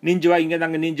நீஞ்சுவா, இங்கே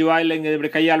தாங்க நீஞ்சுவா, இல்லை இங்கே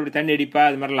இப்படி கையால் இப்படி தண்ணி அடிப்பா,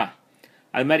 அது மாதிரிலாம்.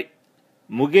 அது மாதிரி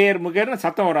முகேர் முகேர்னு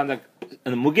சத்தம் வரும்.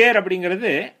 அந்த முகேர்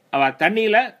அப்படிங்கிறது அவள்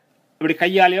தண்ணியில் இப்படி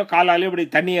கையாலேயோ காலாலேயோ இப்படி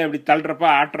தண்ணியை இப்படி தள்ளுறப்போ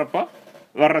ஆட்டுறப்போ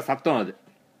வர்ற சத்தம் அது.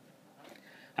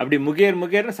 அப்படி முகேர்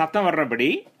முகேர்னு சத்தம் வர்றபடி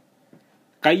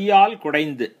கையால்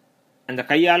குடைந்து, அந்த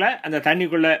கையால் அந்த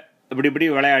தண்ணிக்குள்ளே இப்படி இப்படி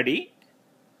விளையாடி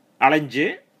அலைஞ்சு.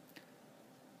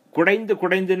 குடைந்து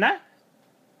குடைந்துன்னா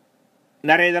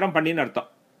நிறைய தரம் பண்ணின்னு அர்த்தம்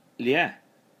இல்லையா?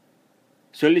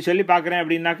 சொல்லி சொல்லி பார்க்குறேன்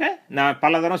அப்படின்னாக்க நான்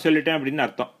பல தரம் சொல்லிட்டேன் அப்படின்னு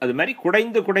அர்த்தம். அது மாதிரி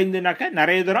குடைந்து குடைந்துனாக்க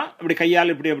நிறைய தரம் இப்படி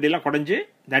கையால் இப்படி அப்படிலாம் குடைஞ்சு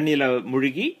தண்ணியில்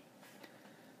முழுகி.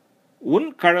 உன்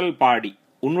கடல் பாடி,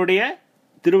 உன்னுடைய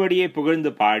திருவடியை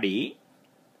புகழ்ந்து பாடி.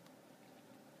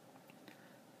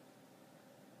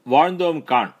 வாழ்ந்தோம்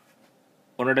கான்,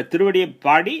 உன்னோட திருவடியை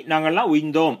பாடி நாங்கள்லாம்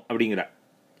உய்ந்தோம் அப்படிங்கிறார்.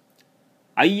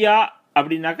 ஐயா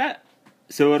அப்படின்னாக்க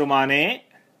சிவருமானே.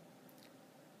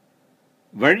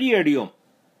 வழி அடியோம்.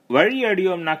 வழி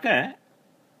அடியோம்னாக்க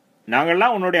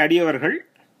நாங்கள்லாம் உன்னுடைய அடியவர்கள்.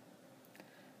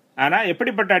 ஆனால்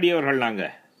எப்படிப்பட்ட அடியவர்கள்?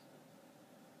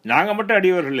 நாங்கள் மட்டும்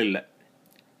அடியவர்கள் இல்லை,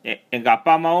 எங்கள்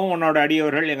அப்பா அம்மாவும் உன்னோட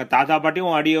அடியவர்கள், எங்கள் தாத்தா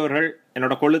பாட்டியும் அடியவர்கள்,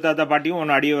 என்னோட கொள்ளு தாத்தா பாட்டியும்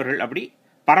உன்னோட அடியவர்கள். அப்படி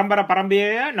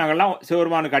பரம்பரையாக நாங்கள்லாம்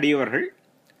சிவருமானுக்கு அடியவர்கள்.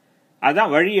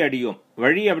 அதுதான் வழி அடியோம்.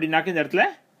 வழி அப்படின்னாக்க இந்த இடத்துல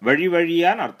வழி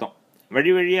வழியான்னு அர்த்தம்.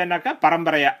 வழி வழியானாக்கா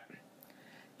பரம்பரையா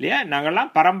இல்லையா?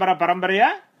 நாங்கள்லாம் பரம்பரையா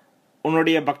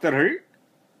உன்னுடைய பக்தர்கள்.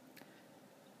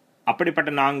 அப்படிப்பட்ட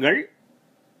நாங்கள்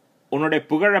உன்னுடைய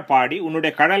புகழை பாடி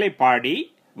உன்னுடைய கடலை பாடி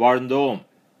வாழ்ந்தோம்.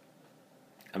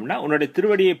 அப்படின்னா உன்னுடைய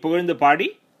திருவடியை புகழ்ந்து பாடி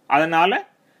அதனால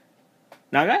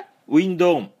நாங்கள்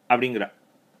உய்ந்தோம் அப்படிங்கிற.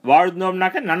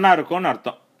 வாழ்ந்தோம்னாக்க நன்னா இருக்கும்னு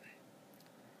அர்த்தம்.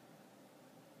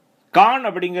 கான்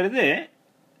அப்படிங்கிறது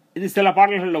இது சில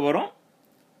பாடல்களில் வரும்.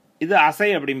 இது அசை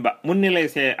அப்படின்பா, முன்னிலை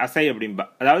அசை அப்படின்பா.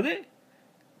 அதாவது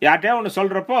யார்கிட்டயா ஒன்று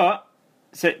சொல்கிறப்போ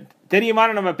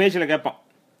தெரியுமான்னு நம்ம பேச்சில் கேட்போம்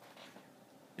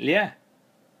இல்லையா?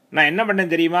 நான் என்ன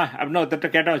பண்ணேன் தெரியுமா அப்படின்னு ஒருத்தட்ட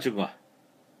கேட்டால் வச்சுக்கோ,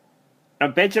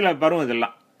 நம்ம பேச்சில் வரும்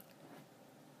இதெல்லாம்.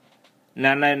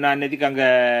 நான் நேற்றுக்கு அங்கே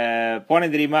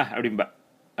போனேன் தெரியுமா அப்படின்பா.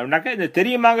 அப்படின்னாக்கா இந்த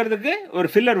தெரியுமாங்கிறதுக்கு ஒரு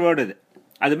ஃபில்லர் வேர்டு இது.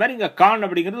 அது மாதிரி இங்கே கான்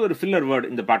அப்படிங்கிறது ஒரு ஃபில்லர்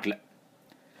வேர்டு இந்த பாட்டில்.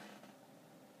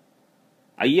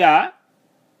 ஐயா,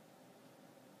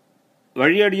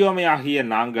 வழியடியோமை ஆகிய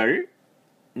நாங்கள்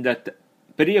இந்த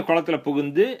பெரிய குளத்தில்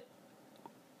புகுந்து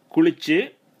குளிச்சு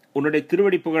உன்னுடைய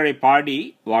திருவடி புகழை பாடி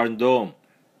வாழ்ந்தோம்.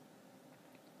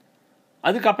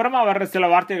 அதுக்கப்புறமா வர்ற சில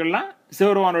வார்த்தைகள்லாம்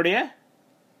சிவருமானுடைய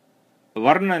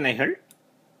வர்ணனைகள்.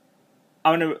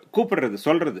 அவனை கூப்பிடுறது,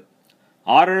 சொல்றது.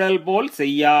 ஆரழல் போல்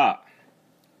செய்யா.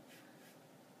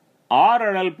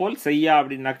 ஆரழல் போல் செய்யா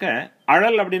அப்படின்னாக்க,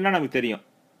 அழல் அப்படின்னா நமக்கு தெரியும்,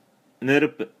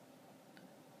 நெருப்பு.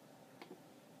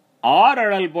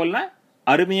 ஆரழல் போல்னா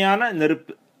அருமையான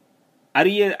நெருப்பு,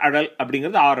 அரிய அழல்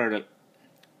அப்படிங்கிறது ஆரழல்.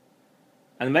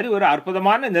 அது மாதிரி ஒரு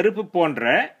அற்புதமான நெருப்பு போன்ற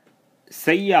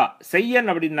செய்யா. செய்யன்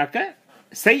அப்படின்னாக்க,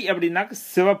 செய் அப்படின்னாக்க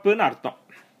சிவப்புன்னு அர்த்தம்.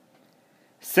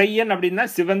 செய்யன் அப்படின்னா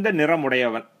சிவந்த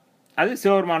நிறமுடையவன். அது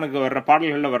சிவபெருமானுக்கு வர்ற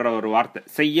பாடல்களில் வர்ற ஒரு வார்த்தை.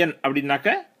 செய்யன் அப்படின்னாக்க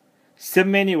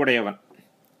செம்மேனி உடையவன்.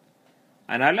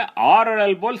 அதனால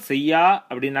ஆரழல் போல் செய்யா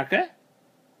அப்படின்னாக்க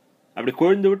அப்படி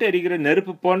கொழுந்து விட்டு எரிக்கிற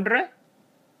நெருப்பு போன்ற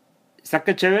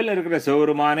சக்கச்செவேல் இருக்கிற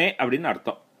சிவபெருமானே அப்படின்னு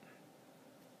அர்த்தம்.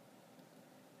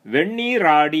 வெந்நீர்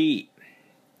ஆடி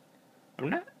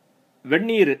அப்படின்னா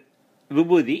வெந்நீர்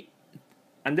விபூதி,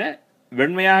 அந்த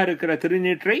வெண்மையாக இருக்கிற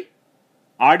திருநீற்றை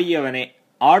ஆடியவனே.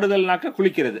 ஆடுதல்னாக்க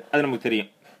குளிக்கிறது, அது நமக்கு தெரியும்.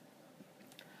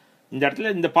 இந்த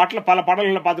இடத்துல இந்த பாட்டில் பல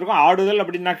பாடல்களை பார்த்துருக்கோம். ஆடுதல்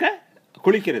அப்படின்னாக்க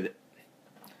குளிக்கிறது.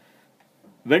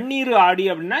 வெந்நீர் ஆடி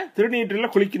அப்படின்னா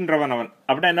திருநீற்றில் குளிக்கின்றவன் அவன்.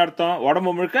 அப்படின்னா என்ன அர்த்தம்?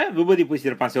 உடம்பு முழுக்க விபூதி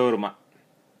பூசியிருப்பான் சிவபெருமான்.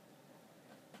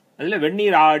 அதில்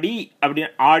வெந்நீர் ஆடி அப்படி,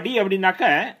 ஆடி அப்படின்னாக்க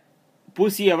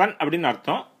பூசியவன் அப்படின்னு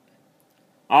அர்த்தம்.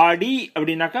 ஆடி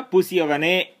அப்படின்னாக்க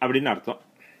பூசியவனே அப்படின்னு அர்த்தம்.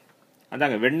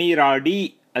 அதாங்க வெந்நீர் ஆடி,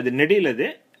 அது நெடிலது.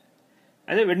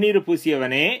 அது வெந்நீர்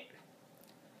பூசியவனே,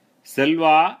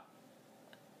 செல்வா,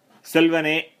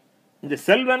 செல்வனே. இந்த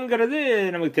செல்வன்கிறது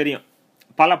நமக்கு தெரியும்,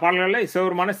 பல பாடல்களில்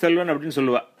சிவபெருமான செல்வன் அப்படின்னு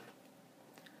சொல்லுவா.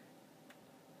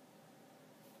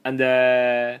 அந்த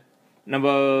நம்ம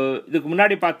இதுக்கு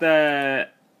முன்னாடி பார்த்த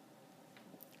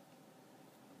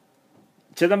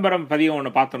சிதம்பரம் பதிகம்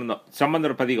ஒன்று பார்த்துருந்தோம்,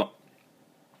 சம்பந்தர் பதிகம்.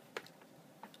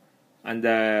 அந்த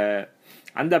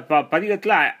அந்த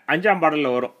பதிகத்தில் 5ஆம்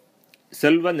பாடலில் வரும்,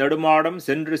 செல்வ நெடுமாடம்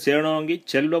சென்று சேனோங்கி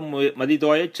செல்வம்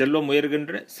மதிதோய செல்வம்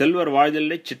உயர்கின்ற செல்வர்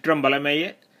வாழ்தலை சிற்றம்பலமேய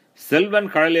செல்வன்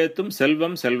கடலேத்தும்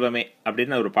செல்வம் செல்வமே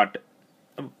அப்படின்னு ஒரு பாட்டு.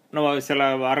 நம்ம சில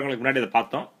வாரங்களுக்கு முன்னாடி அதை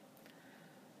பார்த்தோம்.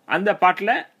 அந்த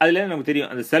பாட்டில் அதுலேருந்து நமக்கு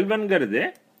தெரியும், அந்த செல்வன்கிறது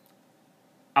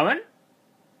அவன்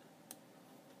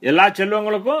எல்லா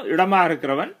செல்வங்களுக்கும் இடமாக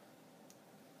இருக்கிறவன்.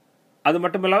 அது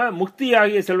மட்டும் இல்லாமல் முக்தி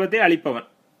ஆகிய செல்வத்தை அளிப்பவன்.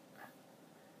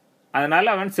 அதனால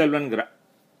அவன் செல்வன்கிறான்.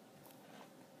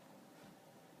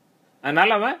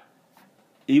 அதனால அவன்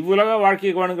இவ்வுலக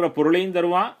வாழ்க்கைக்கு வேணுங்கிற பொருளையும்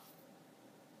தருவான்,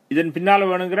 இதன் பின்னால்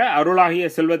வேணுங்கிற அருளாகிய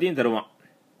செல்வத்தையும் தருவான்.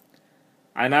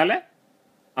 அதனால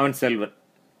அவன் செல்வன்.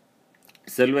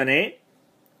 செல்வனே,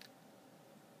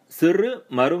 சிறு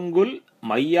மருங்குல்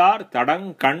மையார்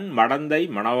தடங்கண் மடந்தை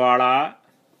மணவாளா.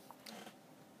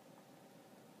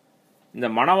 இந்த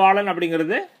மணவாளன்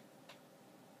அப்படிங்கிறது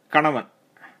கணவன்.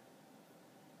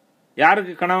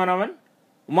 யாருக்கு கணவன்? அவன்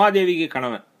உமாதேவிக்கு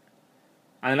கணவன்.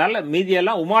 அதனால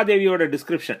மீதியெல்லாம் உமாதேவியோட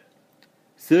டிஸ்கிரிப்ஷன்.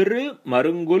 சிறு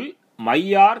மருங்குல்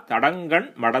மையார் தடங்கண்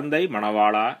மடந்தை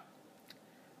மணவாளா.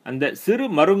 அந்த சிறு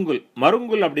மருங்குல்,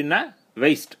 மருங்குல் அப்படின்னா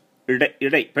வெயிஸ்ட், இடை,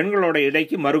 இடை, பெண்களோட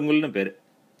இடைக்கு மருங்குல்னு பேரு.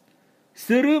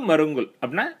 சிறு மருங்குல்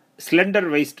அப்படின்னா ஸ்லெண்டர்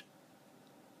வைஸ்ட்,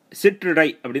 சிற்றிடை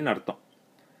அப்படின்னு அர்த்தம்.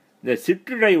 இந்த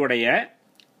சிற்றிடை உடைய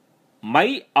மை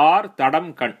ஆர்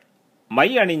தடம் கண், மை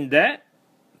அணிந்த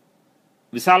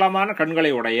விசாலமான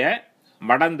கண்களை உடைய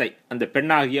மடந்தை, அந்த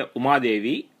பெண்ணாகிய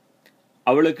உமாதேவி,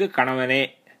 அவளுக்கு கணவனே.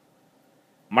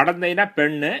 மடந்தைனா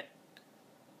பெண்ணு,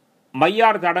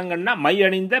 மையார் தடங்கன்னா மை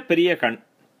அணிந்த பெரிய கண்.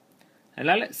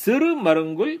 அதனால சிறு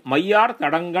மருங்குல் மையார்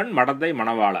தடங்கண் மடந்தை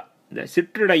மணவாளா. இந்த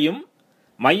சிற்றிடையும்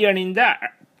மை அணிந்த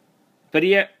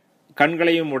பெரிய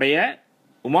கண்களையும் உடைய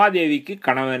உமாதேவிக்கு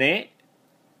கணவனே.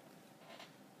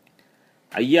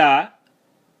 ஐயா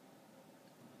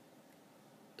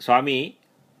சுவாமி,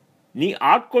 நீ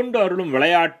ஆட்கொண்டு அருளும்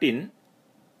விளையாட்டின்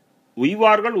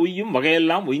உய்வார்கள் உய்யும்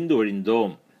வகையெல்லாம் உய்ந்து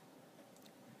ஒழிந்தோம்.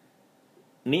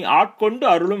 நீ ஆட்கொண்டு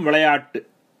அருளும் விளையாட்டு,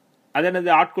 அது என்னது?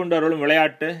 ஆட்கொண்டு அருளும்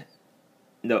விளையாட்டு,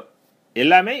 இந்த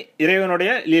எல்லாமே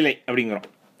இறைவனுடைய லீலை அப்படிங்கிறோம்.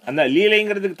 அந்த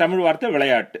லீலைங்கிறதுக்கு தமிழ் வார்த்தை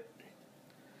விளையாட்டு.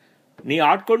 நீ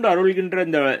ஆட்கொண்டு அருள்கின்ற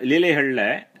இந்த லீலைகளில்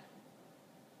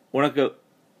உனக்கு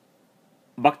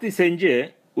பக்தி செஞ்சு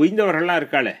உய்ந்தவர்கள்லாம்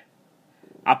இருக்காளே,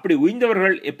 அப்படி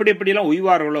உய்ந்தவர்கள் எப்படி எப்படியெல்லாம்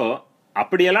உய்வார்களோ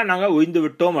அப்படியெல்லாம் நாங்கள் உய்ந்து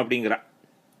விட்டோம் அப்படிங்கிறா.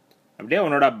 அப்படியே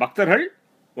உன்னோட பக்தர்கள்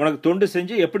உனக்கு தொண்டு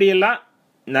செஞ்சு எப்படியெல்லாம்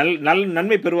நல்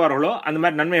நன்மை பெறுவார்களோ அந்த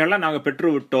மாதிரி நன்மைகள்லாம் நாங்கள் பெற்று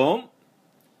விட்டோம்.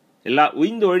 எல்லா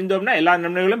உய்ந்து ஒழிந்தோம்னா எல்லா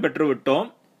நன்மைகளும் பெற்று விட்டோம்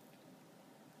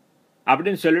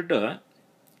அப்படின்னு சொல்லிட்டு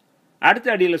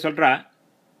அடுத்த அடியில் சொல்றா,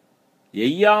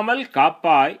 எய்யாமல்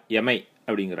காப்பாய் எமை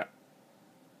அப்படிங்கிற.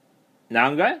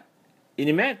 நாங்க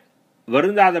இனிமே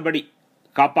வருந்தாதபடி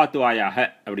காப்பாத்துவாயாக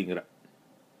அப்படிங்கிற.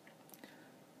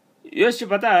 யோசிச்சு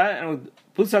பார்த்தா நமக்கு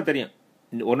புதுசா தெரியும்.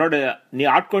 உன்னோட நீ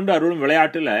ஆட்கொண்டு அருளும்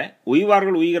விளையாட்டுல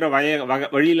உய்வார்கள் உய்கிற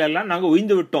வழியிலெல்லாம் நாங்கள்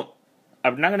உய்ந்து விட்டோம்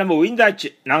அப்படின்னாங்க. நம்ம உய்ந்தாச்சு,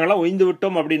 நாங்களாம் உய்ந்து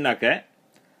விட்டோம் அப்படின்னாக்க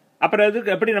அப்புறம்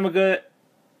எதுக்கு எப்படி நமக்கு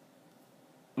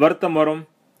வருத்தம் வரும்?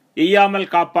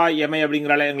 எய்யாமல் காப்பா எமை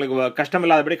அப்படிங்கிறால, எங்களுக்கு கஷ்டம்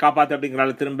இல்லாதபடி காப்பாத்து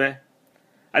அப்படிங்கிறால. திரும்ப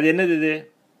அது என்னது? இது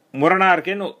முரணா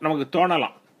இருக்கேன்னு நமக்கு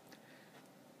தோணலாம்.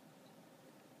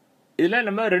 இதுல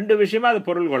நம்ம ரெண்டு விஷயமா அது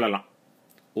பொருள் கொள்ளலாம்.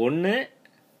 ஒன்று,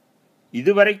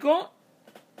 இதுவரைக்கும்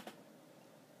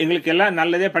எங்களுக்கு எல்லாம்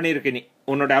நல்லதே பண்ணியிருக்கு, நீ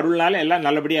உன்னோட அருள்னால எல்லாம்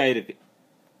நல்லபடியா ஆயிருக்கு,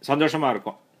 சந்தோஷமா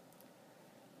இருக்கும்.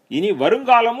 இனி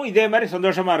வருங்காலமும் இதே மாதிரி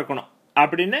சந்தோஷமா இருக்கணும்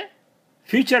அப்படின்னு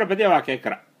ஃபியூச்சரை பத்தி அவ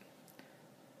கேட்கிறான்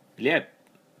இல்லையா?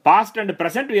 Past and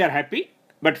present we are happy,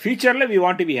 but ஃபியூச்சர்ல we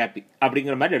want to be happy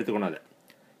அப்படிங்கிற மாதிரி எடுத்துக்கணும். அதை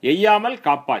எய்யாமல்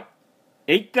காப்பாய்.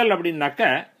 எய்த்தல் அப்படின்னாக்க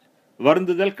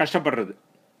வருந்துதல், கஷ்டப்படுறது,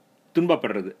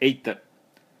 துன்பப்படுறது, எய்த்தல்.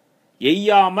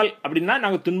 எய்யாமல் அப்படின்னா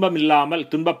நாங்கள் துன்பம் இல்லாமல்,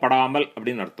 துன்பப்படாமல்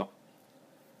அப்படின்னு அர்த்தம்.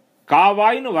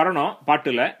 காவாய்னு வரணும்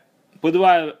பாட்டுல.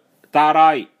 பொதுவாக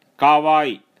தாராய்,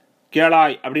 காவாய்,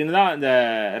 கேளாய் அப்படின்னு தான் இந்த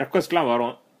ரெக்வஸ்ட்லாம்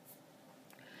வரும்.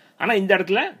 ஆனால் இந்த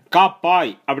இடத்துல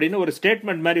காப்பாய் அப்படின்னு ஒரு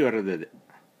ஸ்டேட்மெண்ட் மாதிரி வர்றது.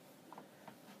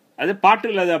 அது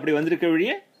பாட்டில் அது அப்படி வந்திருக்க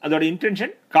வழியே அதோட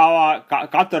இன்டென்ஷன்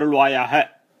காத்தருள்வாயாக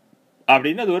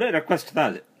அப்படின்னு அது ஒரு ரெக்வஸ்ட் தான்.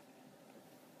 அது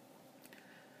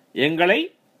எங்களை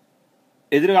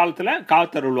எதிர்காலத்தில்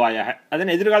காத்தருள்வாயாக.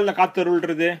 அதன் எதிர்காலத்தில்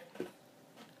காத்தருள்றது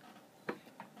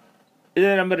இதை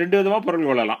நம்ம ரெண்டு விதமாக பொருள்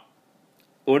கொள்ளலாம்.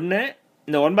 ஒன்று,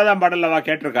 இந்த 9ஆம் பாடலில்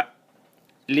கேட்டிருக்கா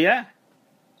இல்லையா?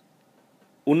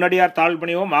 உன்னடியார் தாழ்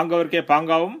பணிவும் ஆங்கவர்க்கே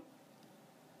பாங்காவும்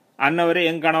அன்னவரே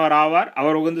எங் கணவர் ஆவார்,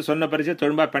 அவர் உகந்து சொன்ன பரிசை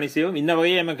தொழும்பார் பணி செய்வோம், இன்ன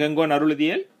வகையை எமக்கு எங்கோன்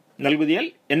அருளுதியல் நல்குதியல்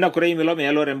என்ன குறையும் இலோம்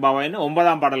ஏலோர் எம்பாவாயின்னு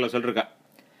 9ஆம் பாடலில் சொல்லிருக்கா.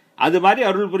 அது மாதிரி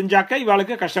அருள் புரிஞ்சாக்க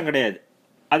இவாளுக்கு கஷ்டம் கிடையாது.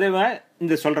 அதே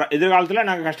இந்த சொல்ற எதிர்காலத்தில்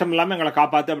நாங்கள் கஷ்டம் இல்லாமல் எங்களை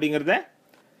காப்பாற்று அப்படிங்கிறத,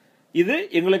 இது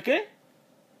எங்களுக்கு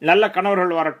நல்ல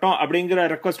கணவர்கள் வரட்டும் அப்படிங்கிற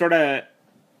ரெக்வஸ்டோட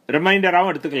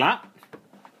ரிமைண்டராகவும் எடுத்துக்கலாம்.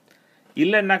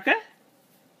 இல்லைன்னாக்க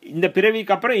இந்த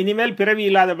பிறவிக்கு அப்புறம் இனிமேல் பிறவி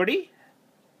இல்லாதபடி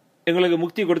எங்களுக்கு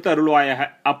முக்தி கொடுத்து அருள்வாயாக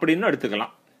அப்படின்னு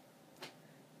எடுத்துக்கலாம்.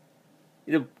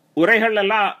 இது உரைகள்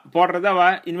எல்லாம் போடுறத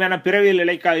இனிமேல்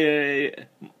பிறவியில்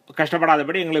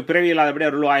கஷ்டப்படாதபடி எங்களுக்கு பிறவி இல்லாதபடி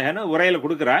அருள்வாயகன்னு உரையில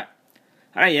கொடுக்குற.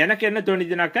 ஆனால் எனக்கு என்ன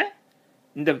தோணிச்சுனாக்க,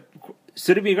 இந்த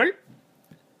சிறுமிகள்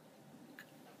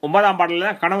 9ஆம் பாடலில்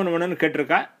தான் கணவன் வேணும்னு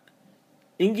கேட்டிருக்கா.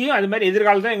 இங்கேயும் அது மாதிரி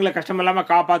எதிர்காலத்தில் எங்களை கஷ்டம் இல்லாமல்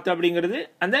காப்பாற்று அப்படிங்கிறது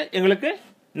அந்த எங்களுக்கு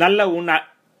நல்ல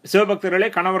சிவபக்தர்களே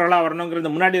கணவர்களாக வரணுங்கிறது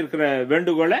முன்னாடி இருக்கிற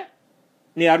வேண்டுகோளை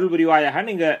நீ அருள் புரிவாயாக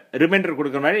நீங்க ரிமைண்டர்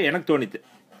கொடுக்குற மாதிரி எனக்கு தோணித்து.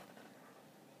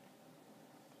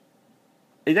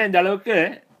 இதான் இந்த அளவுக்கு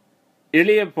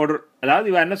எளிய பொருள். அதாவது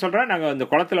இவ என்ன சொல்றா, நாங்கள் இந்த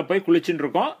குளத்துல போய் குளிச்சுட்டு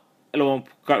இருக்கோம், இல்லை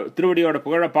திருவடியோட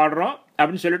புகழ பாடுறோம்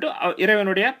அப்படின்னு சொல்லிட்டு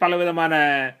இறைவனுடைய பலவிதமான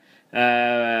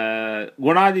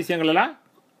குணாதிசயங்கள் எல்லாம்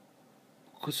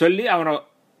சொல்லி அவனை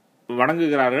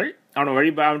வணங்குகிறார்கள், அவனை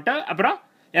வழிபாட்ட. அப்புறம்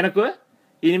எனக்கு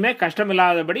இனிமே கஷ்டம்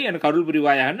இல்லாதபடி எனக்கு அருள்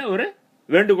புரிவாயான்னு ஒரு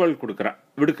வேண்டுகோள்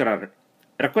விடுக்கிறார்கள்.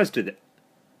 ரெக்வஸ்ட் இது,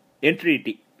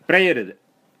 என்ட்ரிட்டி, ப்ரேயர் இது.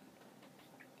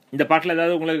 இந்த பாட்டில்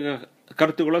ஏதாவது உங்களுக்கு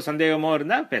கருத்துக்களோ சந்தேகமோ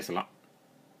இருந்தால் பேசலாம்.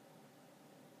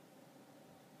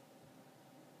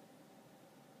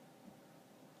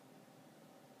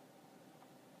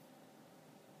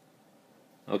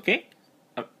 Okay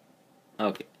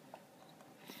okay.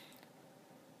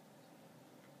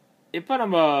 இப்போ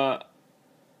நம்ம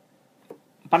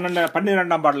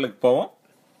 12ஆம் பாடலுக்கு போவோம்.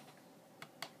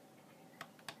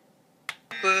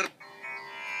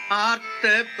 ஆர்த்த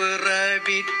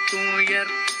பிறவி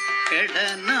துயர் கெட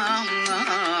நாம்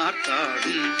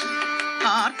ஆர்த்தாடும்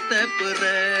ஆர்த்த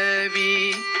பிறவி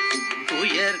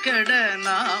துயர் கெட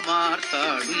நாம்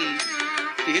ஆர்த்தாடும்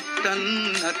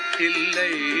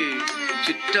தித்தன்னத்தில்லை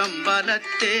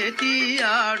சிற்றம்பலத்தே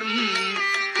தீயாடும்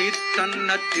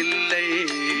தித்தன்னத்தில்லை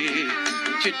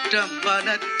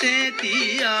சிற்றம்பலத்தே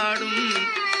தீயாடும்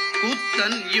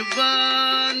கூத்தன்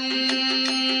இவ்வானும்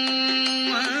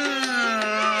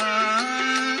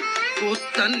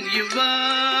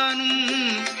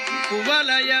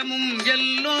குவலயமும்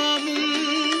எல்லோமும்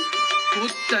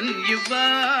கூத்தன்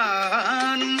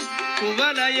இவ்வானும்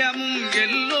குவலயமும்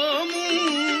எல்லோமும்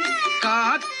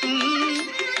காத்தும்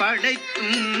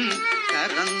படைத்தும்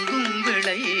கறந்தும்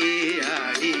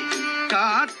விளையாடி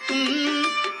காத்தும்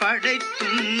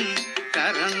படைத்தும்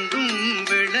கறந்தும்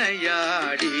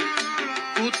விளையாடி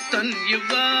கூத்தன்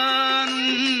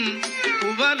இவ்வானும்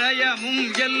குவலயமும்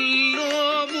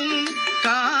எல்லோமும்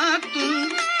காத்தும்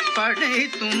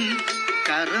படைத்தும்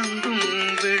கறந்தும்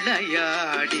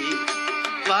விளையாடி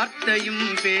வார்த்தையும்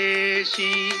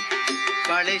பேசி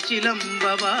படை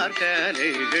சிலம்பவார்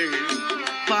கலைகள்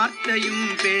வார்த்தையும்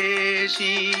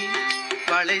பேசி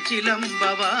படை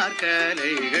சிலம்பவார்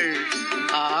கலைகள்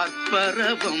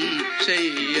ஆர்ப்பரவம்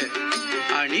செய்ய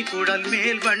அணிகுடல்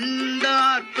மேல்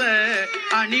வண்டார்ப்ப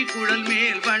அணிகுடல்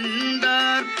மேல்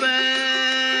வண்டார்ப்ப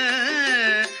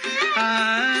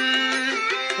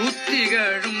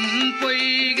புத்திகளும்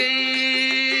பொய்கை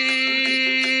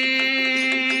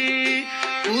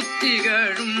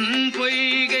புத்திகளும்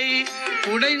பொய்கை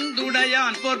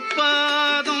உடைந்துடையான்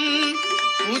பொற்பாதம்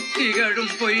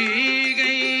புத்திகளும்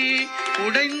பொய்கை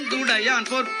உடைந்துடையான்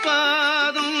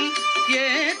பொற்பாதம்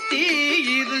ஏத்தி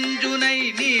இருஞ்சுனை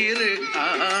நீர்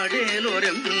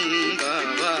ஆடேலோரெம்பாவாய்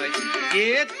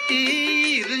ஏத்தி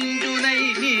இருஞ்சுனை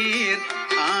நீர்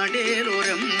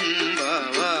ஆடேலோரெம்பாவாய்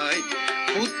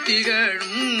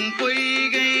புத்திகளும்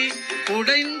பொய்கை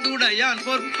உடைந்துடையான்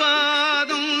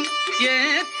பொற்பாதம்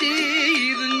ஏத்தி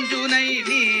இருஞ்சுனை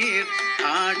நீர்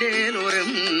ஆடேலோரெம்பாவாய்.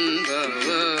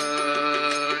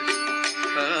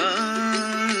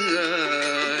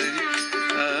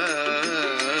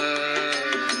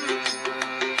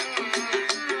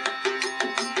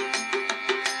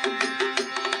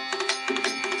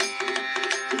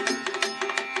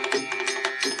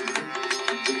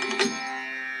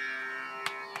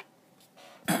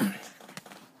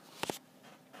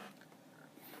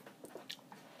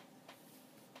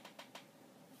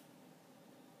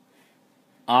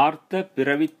 ஆர்த்த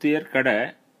பிறவித்துயர் கட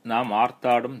நாம்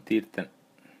ஆர்த்தாடும் தீர்த்தன்.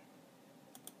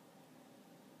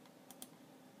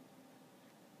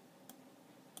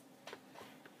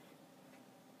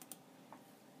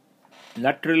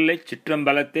 நற்றில்லை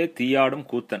சிற்றம்பலத்தே தீயாடும்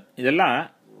கூத்தன். இதெல்லாம்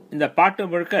இந்த பாட்டு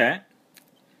முழுக்க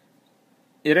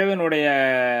இறைவனுடைய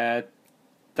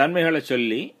தன்மைகளை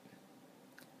சொல்லி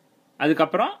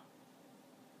அதுக்கப்புறம்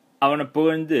அவனை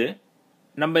புகழ்ந்து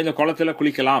நம்ம இந்த குளத்தில்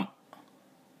குளிக்கலாம்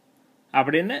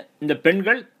அப்படின்னு இந்த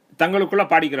பெண்கள் தங்களுக்குள்ள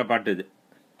பாடிக்கிற பாட்டு இது.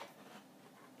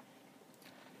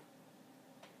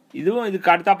 இதுவும்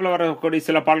இதுக்கு அடுத்தாப்புல வரக்கூடிய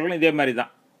சில பாடல்களும் இதே மாதிரி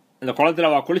தான். இந்த குளத்தில்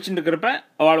அவள் குளிச்சுட்டு இருக்கிறப்ப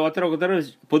அவள் ஒருத்தர்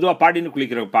பொதுவாக பாடின்னு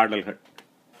குளிக்கிற பாடல்கள்.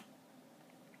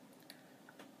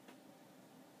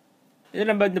 இது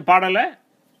நம்ம இந்த பாடலை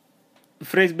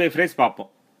ஃப்ரேஸ் பை ஃப்ரேஸ்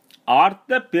பார்ப்போம்.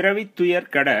 ஆர்த்த பிறவி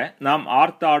துயர் கட நாம்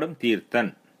ஆர்த்தாடும்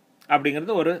தீர்த்தன்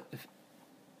அப்படிங்கிறது ஒரு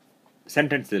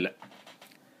சென்டென்ஸ். இதில்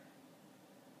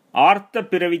ஆர்த்த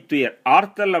பிறவி துயர்,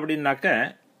 ஆர்த்தல் அப்படின்னாக்க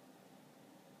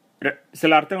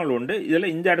சில அர்த்தங்கள் உண்டு.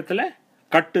 இதில் இந்த இடத்துல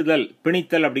கட்டுதல்,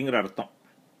 பிணித்தல் அப்படிங்கிற அர்த்தம்.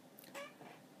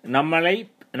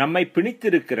 நம்மை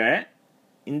பிணித்திருக்கிற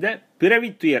இந்த பிறவி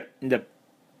துயர், இந்த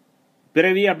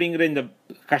பிறவி அப்படிங்கிற இந்த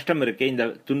கஷ்டம் இருக்கு, இந்த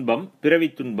துன்பம், பிறவி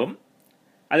துன்பம்,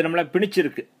 அது நம்மளை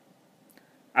பிணிச்சிருக்கு.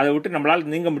 அதை விட்டு நம்மளால்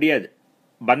நீங்க முடியாது.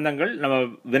 பந்தங்கள், நம்ம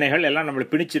வினைகள் எல்லாம் நம்மளை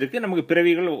பிணிச்சிருக்கு. நமக்கு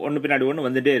பிறவிகள் ஒன்று பின்னாடி ஒன்று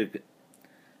வந்துட்டே இருக்கு.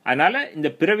 அதனால இந்த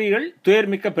பிறவிகள்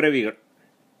துயர்மிக்க பிறவிகள்.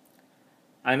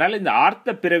 அதனால இந்த ஆர்த்த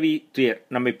பிறவி துயர்,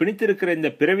 நம்மை பிணித்திருக்கிற இந்த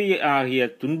பிறவி ஆகிய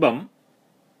துன்பம்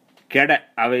கெட,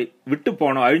 அவை விட்டு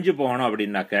போகணும், அழிஞ்சு போகணும்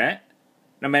அப்படின்னாக்க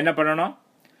நம்ம என்ன பண்ணணும்?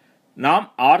 நாம்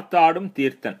ஆர்த்தாடும்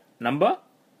தீர்த்தன். நம்ம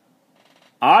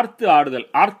ஆர்த்து ஆடுதல்.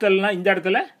 ஆர்த்தல்னா இந்த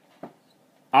இடத்துல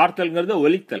ஆர்த்தல்ங்கிறது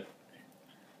ஒலித்தல்.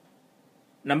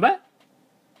 நம்ம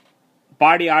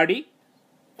பாடி ஆடி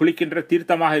குளிக்கின்ற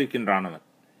தீர்த்தமாக இருக்கின்றான் அவன்.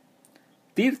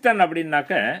 தீர்த்தன்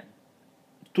அப்படின்னாக்க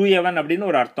தூயவன் அப்படின்னு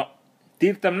ஒரு அர்த்தம்.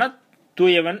 தீர்த்தம்னா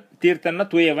தூயவன், தீர்த்தன்னா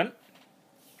தூயவன்,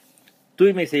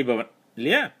 தூய்மை செய்பவன்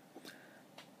இல்லையா?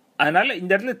 அதனால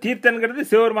இந்த இடத்துல தீர்த்தன்கிறது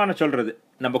சிவபெருமான சொல்றது,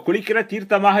 நம்ம குளிக்கிற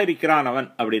தீர்த்தமாக இருக்கிறான் அவன்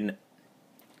அப்படின்னு.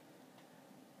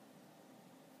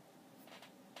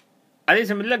 அதே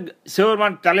சமயத்தில்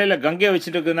சிவபெருமான் தலையில கங்கையை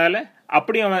வச்சுட்டு இருக்கிறதுனால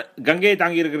அப்படியும் அவன் கங்கையை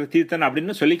தாங்கி இருக்கிற தீர்த்தன்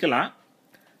அப்படின்னு சொல்லிக்கலாம்.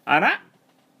 ஆனா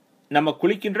நம்ம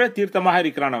குளிக்கின்ற தீர்த்தமாக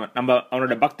இருக்கிறான் அவன். நம்ம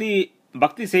அவனுடைய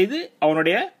பக்தி செய்து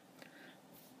அவனுடைய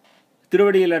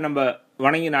திருவடியில நம்ம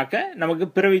வணங்கினாக்க நமக்கு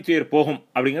பிறவி துயர் போகும்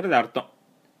அப்படிங்கிறது அர்த்தம்.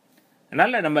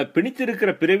 அதனால நம்ம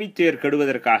பிணித்திருக்கிற பிறவி துயர்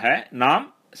கெடுவதற்காக நாம்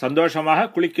சந்தோஷமாக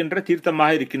குளிக்கின்ற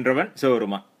தீர்த்தமாக இருக்கின்றவன்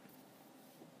சிவபெருமான்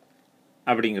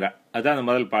அப்படிங்கிறார். அதுதான் அந்த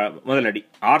முதல் அடி.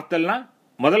 ஆர்த்தல்னா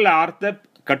முதல்ல ஆர்த்த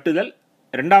கட்டுதல்,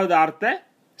 ரெண்டாவது ஆர்த்த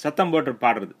சத்தம் போட்டு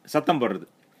பாடுறது, சத்தம் போடுறது.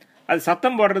 அது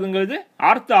சத்தம் போடுறதுங்கிறது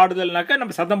ஆர்த்த ஆடுதல்னாக்க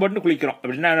நம்ம சத்தம் போட்டு குளிக்கிறோம்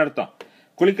அப்படின்னா என்ன அர்த்தம்?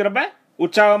 குளிக்கிறப்ப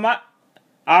உற்சாகமா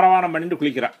ஆரவாரம் பண்ணிட்டு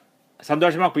குளிக்கிறான்,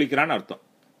 சந்தோஷமா குளிக்கிறான்னு அர்த்தம்.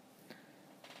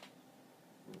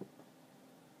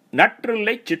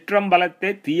 நற்றில்லை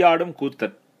சிற்றம்பலத்தை தீயாடும்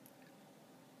கூத்தன்,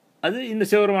 அது இந்த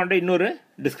சிவபெருமானுடைய இன்னொரு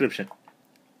டிஸ்கிரிப்ஷன்.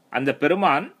 அந்த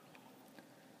பெருமான்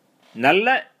நல்ல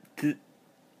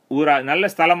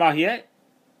ஸ்தலமாகிய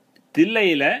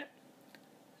தில்லையில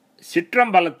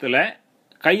சிற்றம்பலத்துல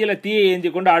கையில தீயை ஏந்தி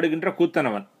கொண்டு ஆடுகின்ற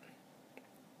கூத்தனவன்.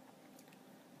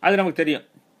 அது நமக்கு தெரியும்.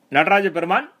 நடராஜ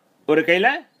பெருமான் ஒரு கையில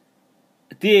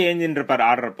தீயை ஏந்தின்றிருப்பார்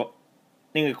ஆடுறப்போ.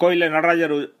 நீங்க கோயில்ல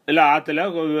நடராஜர் இல்ல ஆத்துல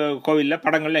கோவில்ல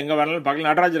படங்கள்ல எங்க வேணாலும்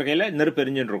பார்க்கலாம், நடராஜர் கையில நெருப்பு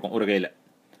எரிஞ்சுட்டு இருக்கும் ஒரு கையில.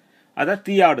 அதான்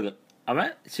தீயாடுதல்.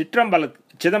 அவன்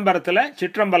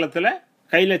சிற்றம்பலத்துல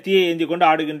கையில தீயை ஏந்தி கொண்டு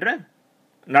ஆடுகின்ற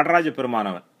நடராஜ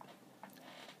பெருமானவன்.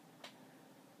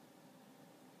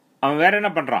 அவன் வேற என்ன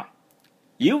பண்றான்?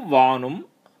 இவ்வானும்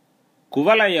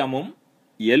குவலயமும்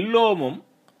எல்லோமும்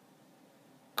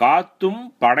காத்தும்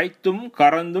படைத்தும்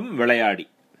கறந்தும் விளையாடி.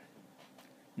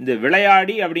 இந்த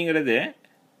விளையாடி அப்படிங்கிறது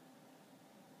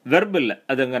வெர்ப் இல்லை,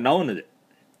 அது அங்க நவுன். இது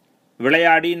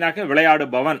விளையாடினாக்க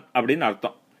விளையாடுபவன் அப்படின்னு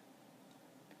அர்த்தம்.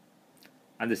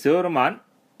 அந்த சிவபெருமான்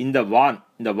இந்த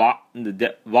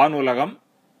வான் உலகம்,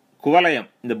 குவலயம்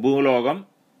இந்த பூலோகம்,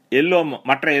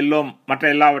 மற்ற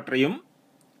எல்லாவற்றையும்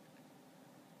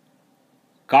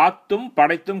காத்தும்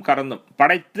படைத்தும் கறந்தும்,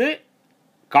 படைத்து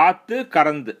காத்து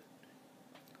கறந்து.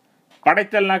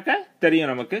 படைத்தல்னாக்க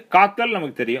தெரியும் நமக்கு, காத்தல்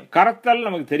நமக்கு தெரியும், கறத்தல்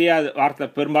நமக்கு தெரியாது, வார்த்தை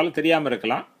பெரும்பாலும் தெரியாம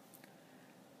இருக்கலாம்.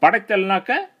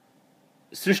 படைத்தல்னாக்க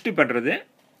சிருஷ்டி பண்றது,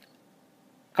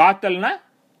 காத்தல்னா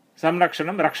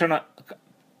சம்ரக்ஷணம்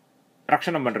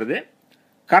ரக்ஷணம் பண்றது,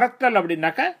 கரத்தல்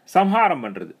அப்படின்னாக்க சம்ஹாரம்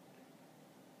பண்றது.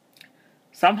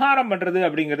 சம்ஹாரம் பண்றது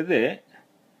அப்படிங்கிறது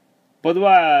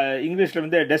பொதுவா இங்கிலீஷ்ல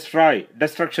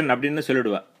டெஸ்ட்ரக்ஷன் அப்படின்னு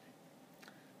சொல்லிடுவா.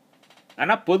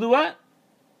 ஆனா பொதுவா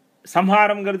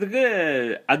சம்ஹாரம்ங்கிறதுக்கு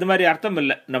அது மாதிரி அர்த்தம்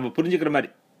இல்லை, நம்ம புரிஞ்சுக்கிற மாதிரி.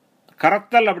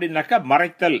 கரத்தல் அப்படின்னாக்கா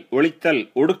மறைத்தல், ஒழித்தல்,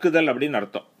 ஒடுக்குதல் அப்படின்னு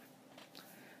அர்த்தம்.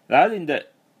 அதாவது இந்த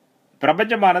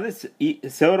பிரபஞ்சமானது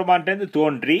சிவபெருமான்கிட்டேருந்து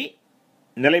தோன்றி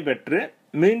நிலை பெற்று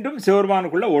மீண்டும்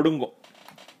சிவபெருமானுக்குள்ள ஒடுங்கும்.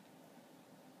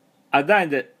 அதுதான்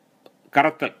இந்த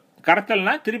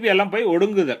கரத்தல்னா திருப்பி எல்லாம் போய்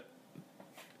ஒடுங்குதல்.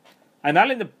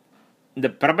 அதனால இந்த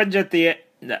பிரபஞ்சத்தையே,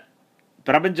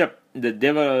 இந்த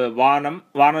தேவ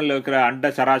வானத்தில் இருக்கிற அண்ட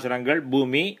சராசரங்கள்,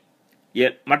 பூமி,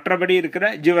 மற்றபடி இருக்கிற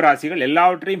ஜீவராசிகள்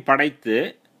எல்லாவற்றையும் படைத்து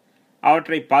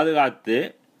அவற்றை பாதுகாத்து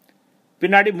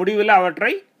பின்னாடி முடிவில்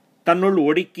அவற்றை தன்னுள்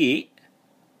ஒடுக்கி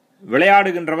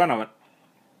விளையாடுகின்றவன் அவன்.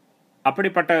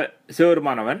 அப்படிப்பட்ட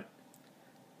சிவபெருமானவன்.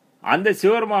 அந்த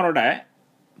சிவபெருமானோட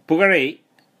புகழை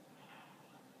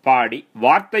பாடி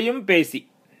வார்த்தையும் பேசி,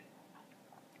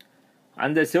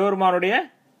 அந்த சிவபெருமானுடைய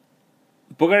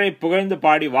புகழை புகழ்ந்து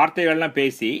பாடி வார்த்தைகள்லாம்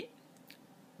பேசி,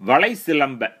 வளை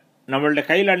சிலம்ப, நம்மளுடைய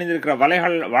கையில் அணிந்திருக்கிற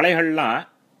வளைகள்லாம்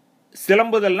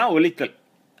சிலம்புதல்னா ஒலித்தல்.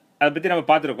 அதை பற்றி நம்ம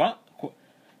பார்த்துருக்கோம்.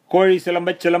 கோழி சிலம்ப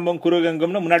சிலம்பம்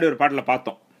குருகங்கம்னு முன்னாடி ஒரு பாட்டில்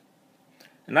பார்த்தோம்.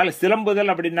 அதனால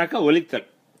சிலம்புதல் அப்படின்னாக்கா ஒலித்தல்.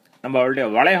 நம்ம அவளுடைய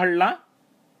வளைகள்லாம்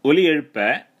ஒலி எழுப்ப,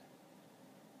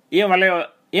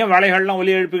 ஏன் வளைகள்லாம்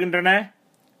ஒலி எழுப்புகின்றன?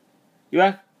 இவ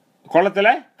குளத்துல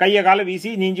கையை காலை வீசி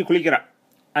நீஞ்சி குளிக்கிறான்.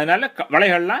 அதனால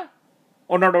வளைகள்லாம்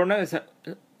ஒன்னோட ஒன்று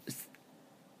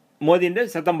மோதிண்டு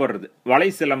சத்தம் போடுறது. வளை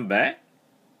சிலம்ப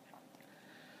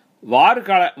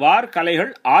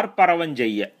வார்கலைகள்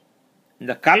ஆர்ப்பரவஞ்செய்ய.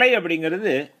 இந்த கலை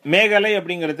அப்படிங்கிறது மேகலை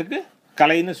அப்படிங்கிறதுக்கு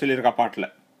கலைன்னு சொல்லியிருக்கா பாட்டில்.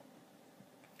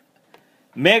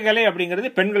 மேகலை அப்படிங்கிறது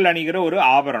பெண்கள் அணிகிற ஒரு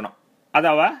ஆபரணம்.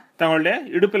 அதாவா தங்களுடைய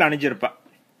இடுப்பில் அணிஞ்சிருப்பா.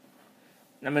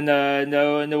 நம்ம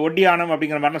இந்த ஒட்டியானம்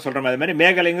அப்படிங்கிற மாதிரிலாம் சொல்ற மாதிரி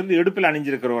மேகலைங்கிறது இடுப்பில்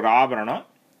அணிஞ்சிருக்கிற ஒரு ஆபரணம்.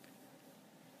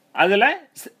 அதுல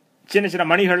சின்ன சின்ன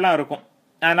மணிகள்லாம் இருக்கும்.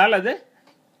 அதனால அது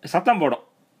சத்தம் போடும்.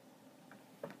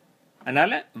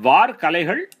 அதனால வார்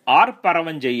கலைகள்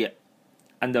ஆர்ப்பரவஞ்செய்ய,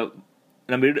 அந்த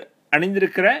நம்ம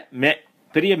அணிந்திருக்கிற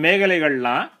பெரிய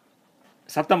மேகலைகள்லாம்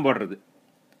சத்தம் போடுறது.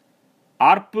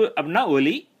 ஆர்ப்பு அப்படின்னா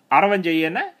ஒலி,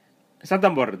 அரவஞ்செய்யன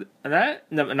சத்தம் போடுறது. அதாவது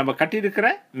இந்த நம்ம கட்டியிருக்கிற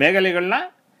மேகலைகள்லாம்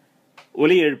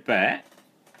ஒலி எழுப்ப,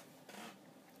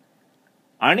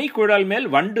 அணிக்குழல் மேல்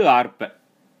வண்டு ஆர்ப்ப.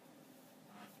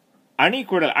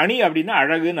 அணிக்குழல், அணி அப்படின்னா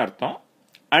அழகுன்னு அர்த்தம்.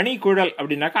 அணிக்குழல்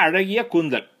அப்படின்னாக்கா அழகிய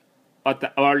கூந்தல்.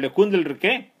 அவளுடைய கூந்தல்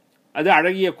இருக்கே, அது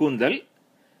அழகிய கூந்தல்.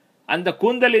 அந்த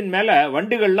கூந்தலின் மேல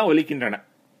வண்டுகள்லாம் ஒலிக்கின்றன.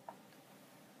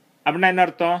 அப்படின்னா என்ன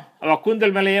அர்த்தம்? அவ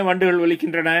கூந்தல் மேலேயே வண்டுகள்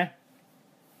ஒலிக்கின்றன.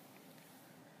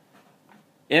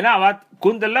 ஏன்னா அவ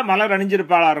கூந்தல்ல மலர்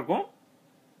அணிஞ்சிருப்பாளா இருக்கும்,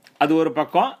 அது ஒரு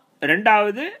பக்கம்.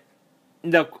 ரெண்டாவது,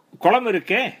 இந்த குளம்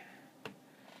இருக்கே,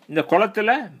 இந்த குளத்துல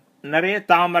நிறைய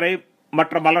தாமரை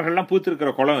மற்ற மலர்கள்லாம் பூத்திருக்கிற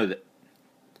குளம் இது.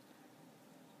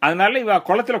 அதனால இவ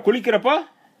குளத்துல குளிக்கிறப்போ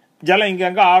ஜலம்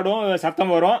இங்கங்க ஆடும்,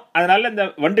 சத்தம் வரும். அதனால இந்த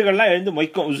வண்டுகள்லாம் எழுந்து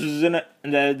மொய்க்கும்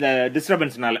இந்த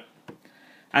டிஸ்டர்பன்ஸ்னால.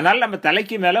 அதனால நம்ம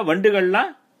தலைக்கு மேல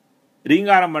வண்டுகள்லாம்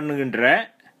ரீங்காரம் பண்ணுகின்ற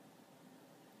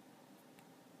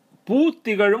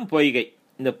பூத்திகழும் பொய்கை,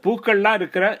 இந்த பூக்கள்லாம்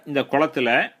இருக்கிற இந்த குளத்துல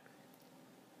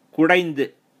குடைந்து,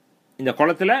 இந்த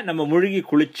குளத்துல நம்ம முழுகி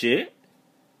குளிச்சு,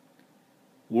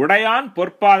 உடையான்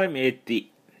பொற்பாதம் ஏத்தி.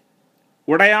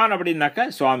 உடையான் அப்படின்னாக்க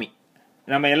சுவாமி,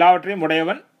 நம்ம எல்லாவற்றையும்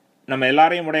உடையவன், நம்ம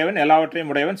எல்லாரையும் உடையவன்,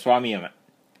 எல்லாவற்றையும் உடையவன் சுவாமி அவன்.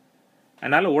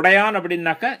 அதனால உடையான்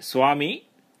அப்படின்னாக்க சுவாமி.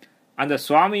 அந்த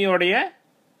சுவாமியோடைய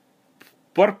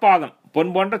பொற்பாதம்,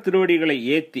 பொன் போன்ற திருவடிகளை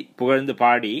ஏத்தி புகழ்ந்து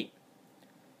பாடி,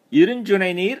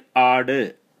 இருஞ்சுனை நீர் ஆடு.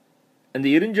 இந்த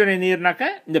இருஞ்சுனை நீர்னாக்க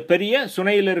இந்த பெரிய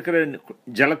சுனையில் இருக்கிற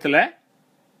ஜலத்துல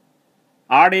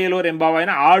ஆடையலோர்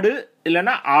எம்பாவாய்னா ஆடு,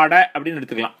 இல்லைன்னா ஆட அப்படின்னு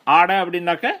எடுத்துக்கலாம். ஆட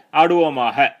அப்படின்னாக்க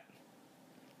ஆடுவோமாக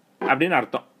அப்படின்னு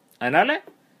அர்த்தம். அதனால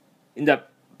இந்த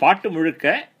பாட்டு முழுக்க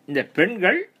இந்த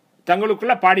பெண்கள்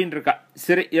தங்களுக்குள்ள பாடின்னு இருக்கா.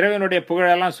 இறைவனுடைய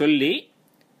புகழெல்லாம் சொல்லி,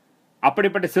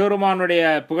 அப்படிப்பட்ட சிவருமானுடைய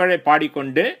புகழை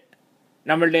பாடிக்கொண்டு,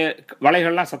 நம்மளுடைய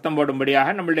வலைகள்லாம் சத்தம்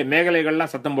போடும்படியாக, நம்மளுடைய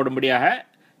மேகலைகள்லாம் சத்தம் போடும்படியாக,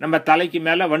 நம்ம தலைக்கு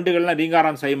மேல வண்டுகள்லாம்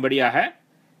ரீங்காரம் செய்யும்படியாக,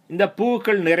 இந்த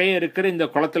பூக்கள் நிறைய இருக்கிற இந்த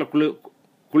குளத்துல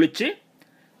குளிச்சு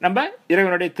நம்ம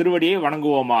இறைவனுடைய திருவடியை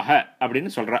வணங்குவோமாக அப்படின்னு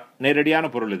சொல்ற நேரடியான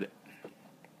பொருள் இது.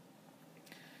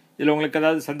 இதுல உங்களுக்கு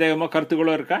ஏதாவது சந்தேகமோ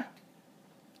கருத்துக்களோ இருக்கா?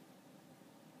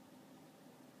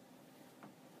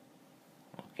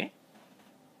 ஓகே.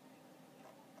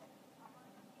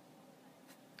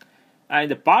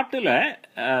 இந்த பாட்டுல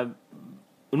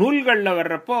நூல்களில்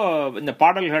வர்றப்போ இந்த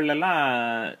பாடல்கள் எல்லாம்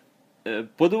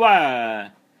பொதுவா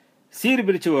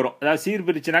சீர்பிரிச்சு வரும். அதாவது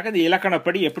சீர்பிரிச்சுனாக்க இந்த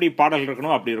இலக்கணப்படி எப்படி பாடல்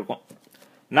இருக்கணும் அப்படி இருக்கும்.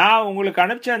 நான் உங்களுக்கு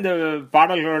அனுப்பிச்ச அந்த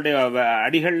பாடல்களுடைய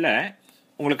அடிகளில்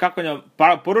உங்களுக்காக கொஞ்சம்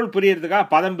பொருள் புரியறதுக்காக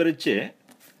பதம் பிரித்து,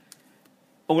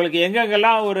 உங்களுக்கு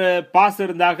எங்கெங்கெல்லாம் ஒரு பாஸ்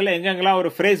இருந்தாக்கல, எங்கெங்கெல்லாம்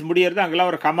ஒரு ஃப்ரேஸ் முடியறது,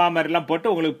 அங்கெல்லாம் ஒரு கமா மாதிரிலாம்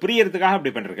போட்டு உங்களுக்கு புரியறதுக்காக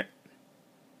அப்படி பண்ணிருக்கேன்.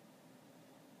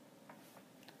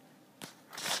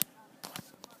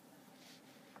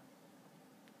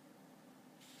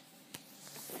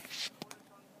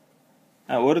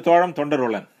 ஒரு தோழம்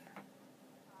தொண்டருளன்.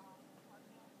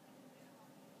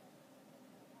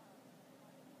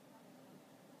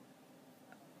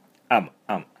 ஆமாம்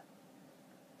ஆமாம்.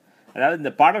 அதாவது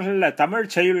இந்த பாடல்களில், Tamil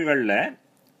செய்யுள்களில்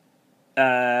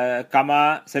comma,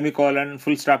 semicolon,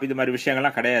 full stop இது மாதிரி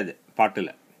விஷயங்கள்லாம் கிடையாது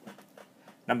பாட்டில்.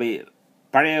 நம்ம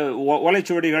பழைய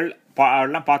ஓலைச்சுவடிகள்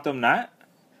எல்லாம் பார்த்தோம்னா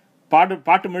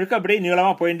பாட்டு முழுக்க அப்படியே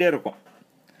நீளமாக போயிட்டே இருக்கும்.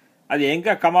 அது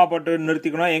எங்கே கமா போட்டு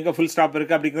நிறுத்திக்கணும், எங்கே ஃபுல் ஸ்டாப்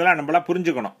இருக்குது அப்படிங்கிறதெல்லாம் நம்மளாம்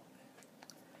புரிஞ்சுக்கணும்.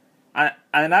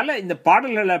 அதனால் இந்த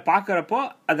பாடல்களை பார்க்குறப்போ,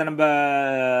 அதை நம்ம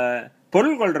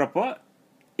பொருள் கொள்கிறப்போ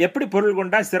எப்படி பொருள்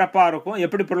கொண்டா சிறப்பாக இருக்கும்,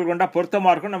 எப்படி பொருள் கொண்டா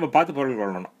பொருத்தமாக இருக்கும் நம்ம பார்த்து பொருள்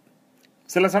கொள்ளணும்.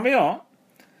 சில சமயம்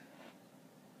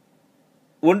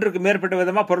ஒன்றுக்கு மேற்பட்ட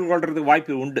விதமாக பொருள் கொள்றதுக்கு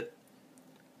வாய்ப்பு உண்டு.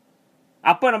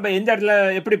 அப்போ நம்ம எந்த இடத்துல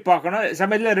எப்படி பார்க்கணும்,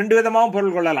 சமயத்தில் ரெண்டு விதமாகவும்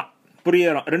பொருள் கொள்ளலாம்,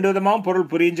 புரியணும், ரெண்டு விதமாகவும்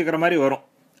பொருள் புரிஞ்சுக்கிற மாதிரி வரும்.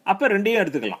 அப்போ ரெண்டையும்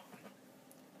எடுத்துக்கலாம்.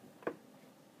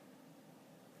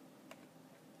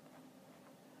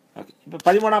 ஓகே, இப்போ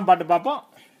 13ஆம் பாட்டு பார்ப்போம்.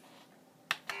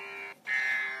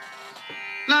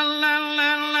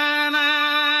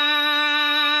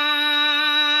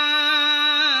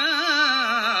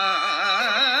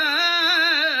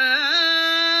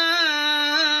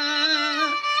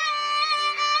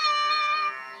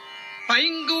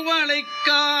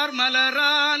 பைங்குவளைக்கார்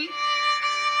மலரால்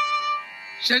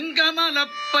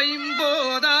செங்கமலப்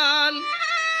பைம்போதால்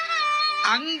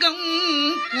அங்கம்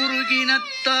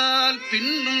குறுகினத்தால்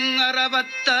பின்னும்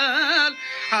அரவத்தால்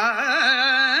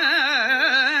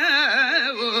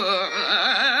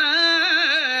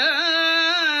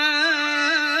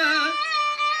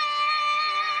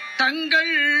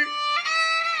தங்கள்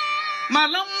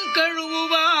மலம்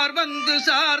கழுவுவார் வந்து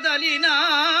சார்தலினால்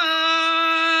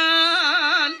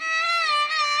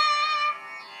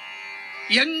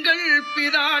எங்கள்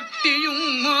பிராட்டியும்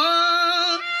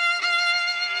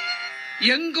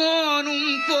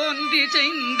எங்கோனும் போன்றி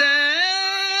செய்த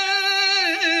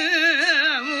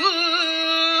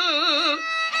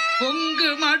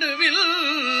பொங்கு மடுவில்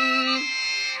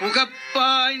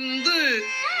புகப்பாய்ந்து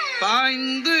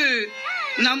பாய்ந்து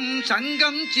நம்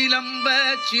சங்கம் சிலம்ப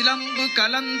சிலம்பு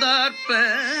கலந்தார்ப்ப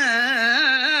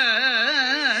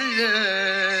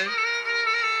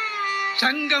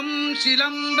சங்கம்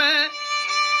சிலம்ப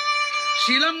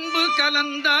சிலம்பு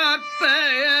கலந்தார்ப்ப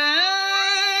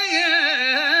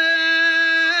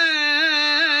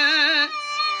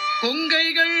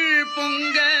பொங்கைகள்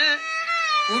பொங்க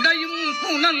குடையும்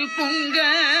புனல் பொங்க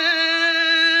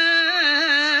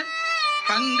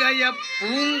பங்கைய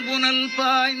பூங்குனல்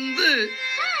பாய்ந்து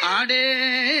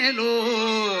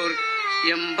ஆடேலோர்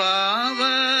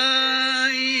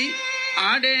எம்பாவாய்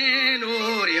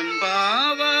ஆடேலோர்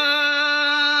எம்பாவாய்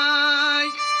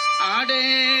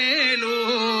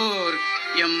ஆடேலோர்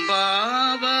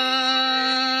எம்பாவாய்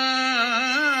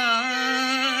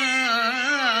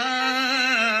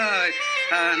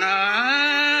ஆனா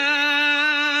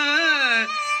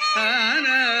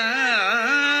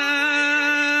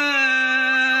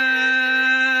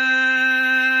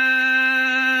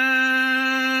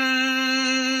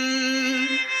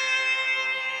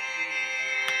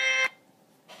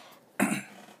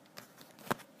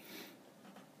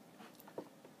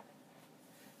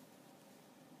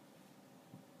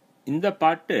இந்த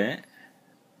பாட்டு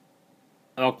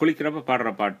குளிக்கிறப்ப பாடுற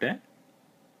பாட்டு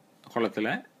குளத்தில்.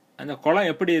 அந்த குளம்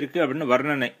எப்படி இருக்குது அப்படின்னு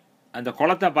வர்ணனை. அந்த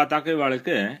குளத்தை பார்த்தாக்க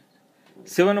இவளுக்கு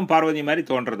சிவனும் பார்வதி மாதிரி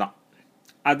தோன்றதான்.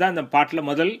 அதுதான் அந்த பாட்டில்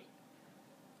முதல்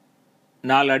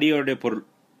 4 அடியோடைய பொருள்.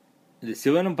 இது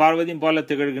சிவனும் பார்வதியும் போல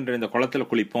திகழ்கின்ற இந்த குளத்தில்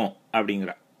குளிப்போம்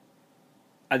அப்படிங்கிற.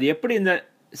 அது எப்படி இந்த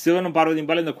சிவனும் பார்வதியும்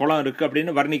போல இந்த குளம் இருக்குது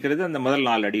அப்படின்னு வர்ணிக்கிறது அந்த முதல்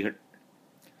 4 அடிகள்.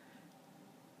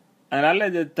 அதனால்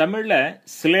இது தமிழில்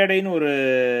சிலேடைன்னு ஒரு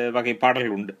வகை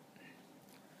பாடல்கள் உண்டு.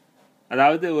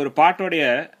 அதாவது ஒரு பாட்டோடைய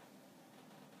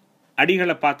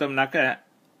அடிகளை பார்த்தோம்னாக்க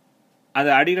அந்த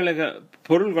அடிகளுக்கு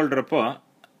பொருள் கொள்கிறப்போ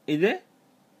இது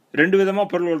 2 விதமாக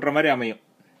பொருள் கொள்கிற மாதிரி அமையும்.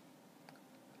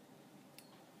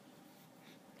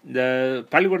 இந்த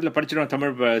பள்ளிக்கூடத்தில் படிச்சிடும்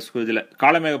தமிழ் இதில்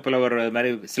காலமேக புலவர்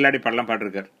மாதிரி சிலேடை பாடலாம்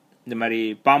பாடிருக்கார். இந்த மாதிரி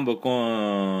பாம்புக்கும்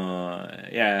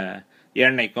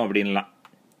எண்ணெய்க்கும் அப்படின்லாம்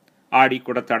ஆடி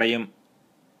குடத்தடையும்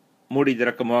மூடி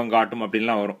திறக்க முகங்காட்டும்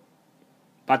அப்படின்லாம் வரும்.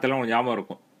 பார்த்தெல்லாம் கொஞ்சம் ஞாபகம்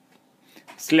இருக்கும்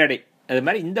சிலேடை. அது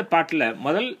மாதிரி இந்த பாட்டில்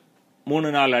முதல்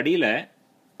 3-4 அடியில்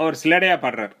அவர் சிலேடையாக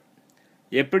பாடுறார்.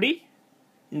 எப்படி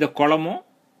இந்த குளமும்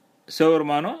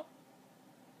சிவபெருமானும்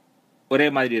ஒரே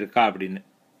மாதிரி இருக்கா அப்படின்னு.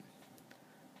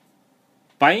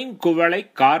 பைங்குவளை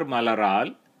கார்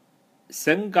மலரால்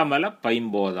செங்கமல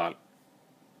பைம்போதால்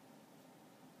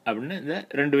அப்படின்னு இந்த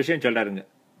 2 விஷயம் சொல்றாருங்க.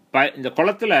 இந்த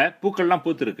குளத்துல பூக்கள்லாம்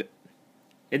பூத்துருக்கு.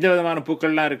 எந்த விதமான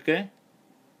பூக்கள்லாம் இருக்கு?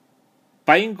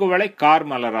 பைங்குவளை கார்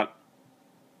மலரால்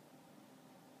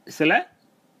சில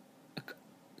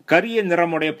கரிய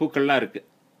நிறமுடைய பூக்கள்லாம் இருக்கு.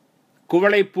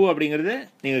 குவளை பூ அப்படிங்கிறது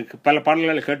நீங்க பல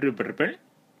பாடல்களை கேட்டுப்பட்டிருப்பேன்.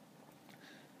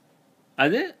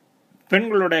 அது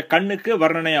பெண்களுடைய கண்ணுக்கு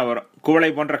வர்ணனையா வரும். குவளை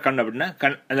போன்ற கண் அப்படின்னா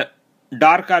கண் அந்த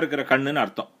டார்க்கா இருக்கிற கண்ணுன்னு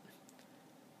அர்த்தம்.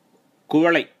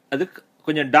 குவளை அது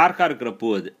கொஞ்சம் டார்க்கா இருக்கிற பூ.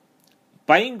 அது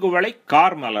பைங்குவளை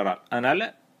கார் மலரால். அதனால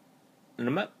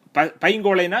நம்ம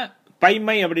பைங்குவளைனா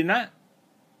பைமை அப்படின்னா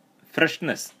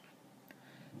ஃப்ரெஷ்னஸ்,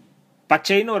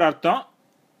 பச்சைன்னு ஒரு அர்த்தம்.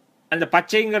 அந்த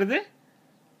பச்சைங்கிறது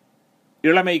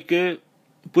இளமைக்கு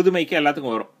புதுமைக்கு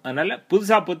எல்லாத்துக்கும் வரும். அதனால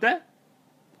புதுசா பூத்த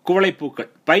குவளை பூக்கள்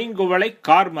பைங்குவளை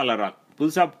கார் மலரால்.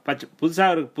 புதுசா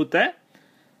பூத்த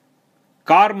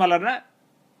car மலர்னா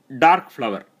dark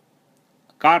flower.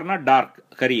 Karnaugh dark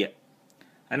கரிய.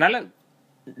 அதனால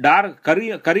டார்க்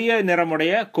கரிய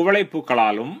நிறமுடைய குவளை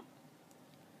பூக்களாலும்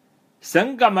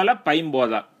செங்கமல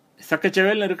பைம்போதால்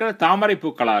சக்கச்சவேல் இருக்கிற தாமரை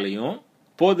பூக்களாலையும்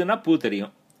போதுன்னா பூ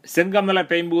தெரியும். செங்கமல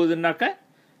பைம்போதுன்னாக்க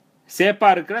சேப்பா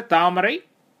இருக்கிற தாமரை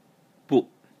பூ.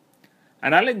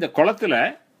 அதனால இந்த குளத்துல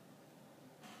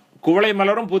குவளை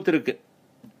மலரும் பூத்திருக்கு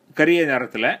கரிய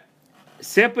நிறத்துல,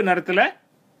 சேப்பு நிறத்துல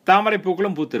தாமரை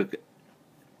பூக்களும் பூத்திருக்கு.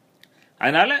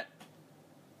 அதனால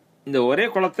இந்த ஒரே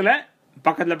குளத்துல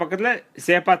பக்கத்துல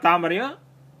சேப்பா தாமரையும்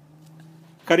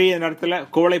கரிய நிறத்துல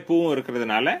குவளை பூவும்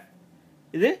இருக்கிறதுனால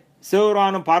இது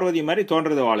சிவபெருமானும் பார்வதி மாதிரி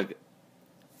தோன்றது வாளுக்கு.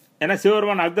 ஏன்னா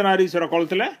சிவபெருமான் அர்த்தநாரீஸ்வர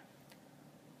குளத்துல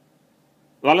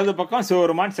வலது பக்கம்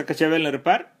சிவபெருமான் செக்கச்செவேல்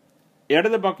இருப்பார்,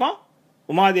 இடது பக்கம்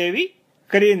உமாதேவி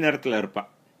கரிய நிறத்துல இருப்பார்.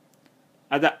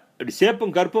 அதான் இப்படி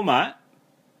சேப்பும் கருப்புமா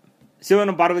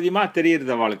சிவனும் பார்வதியுமா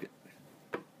தெரியுறது அவளுக்கு.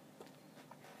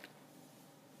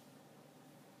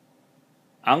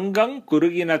 அங்கங்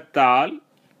குறுகினத்தால்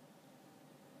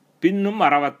பின்னும்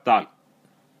அறவத்தால்.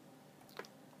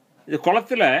 இது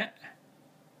குளத்துல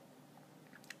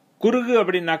குறுகு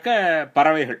அப்படின்னாக்க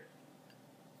பறவைகள்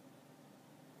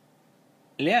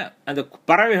இல்லையா, அந்த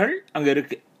பறவைகள் அங்க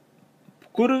இருக்கு.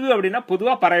 குறுகு அப்படின்னா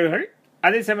பொதுவா பறவைகள்,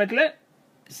 அதே சமயத்தில்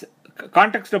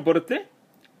கான்டெக்ஸ்டை பொறுத்து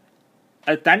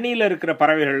அது தண்ணியில் இருக்கிற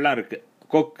பறவைகள்லாம் இருக்கு.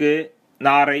 கொக்கு,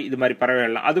 நாரை, இது மாதிரி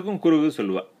பறவைகள்லாம் அதுக்கும் குறுகு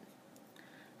சொல்லுவா.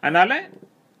 அதனால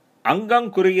அங்கம்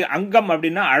குறுகி, அங்கம்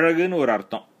அப்படின்னா அழகுன்னு ஒரு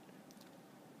அர்த்தம்.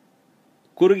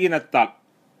 குறுகினத்தால்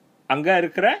அங்க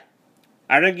இருக்கிற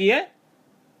அழகிய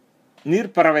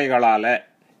நீர்ப்பறவைகளால,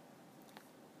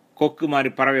 கொக்கு மாதிரி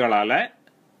பறவைகளால,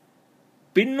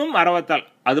 பின்னும் அறவத்தால்.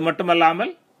 அது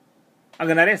மட்டுமல்லாமல்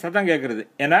அங்கே நிறைய சத்தம் கேட்கறது.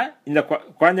 ஏன்னா இந்த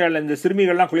குழந்தைகள், இந்த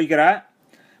சிறுமிகள்லாம் குளிக்கிறா,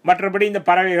 மற்றபடி இந்த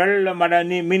பறவைகள்,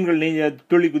 மீன்கள்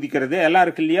துள்ளி குதிக்கிறது எல்லாம்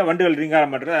இருக்கு இல்லையா, வண்டுகள்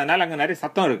ரீங்காரம் பண்ணுறது, அதனால அங்கே நிறைய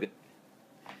சத்தம் இருக்கு.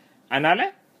 அதனால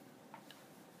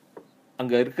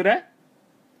அங்கே இருக்கிற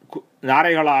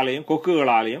நாரைகளாலையும்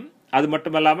கொக்குகளாலையும், அது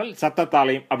மட்டுமல்லாமல்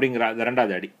சத்தத்தாலையும் அப்படிங்கிற அது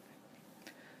ரெண்டாவது அடி.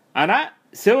 ஆனால்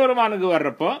சிவபெருமானுக்கு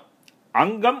வர்றப்போ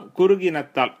அங்கம்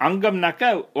குறுகினத்தால், அங்கம்னாக்க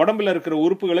உடம்புல இருக்கிற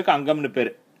உறுப்புகளுக்கு அங்கம்னு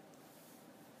பேரு.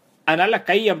 அதனால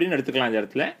கை அப்படின்னு எடுத்துக்கலாம் இந்த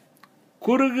இடத்துல.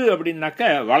 குறுகு அப்படின்னாக்க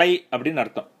வளை அப்படின்னு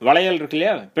அர்த்தம். வளையல் இருக்கு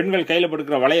இல்லையா, பெண்கள் கையில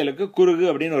படுக்கிற வளையலுக்கு குறுகு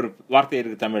அப்படின்னு ஒரு வார்த்தை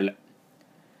இருக்கு தமிழ்ல.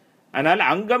 அதனால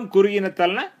அங்கம்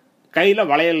குறுகினத்தால்னா கையில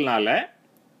வளையல்னால,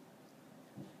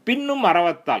 பின்னும்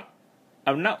அறவத்தால்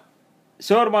அப்படின்னா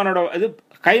சிவபெருமானோட இது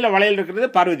கையில வளையல் இருக்கிறது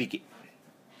பார்வதிக்கு.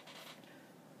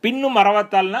 பின்னும்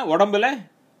அறவத்தால்னா உடம்புல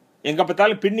எங்க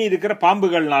பார்த்தாலும் பின்னி இருக்கிற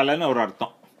பாம்புகள்னாலன்னு ஒரு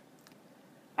அர்த்தம்.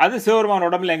 அது சிவபெருமான்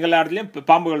உடம்புல எங்க இடத்துலயும்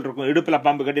பாம்புகள் இருக்கும். இடுப்புல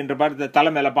பாம்பு கட்டின்ற பாரு,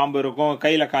 தலை மேல பாம்பு இருக்கும்,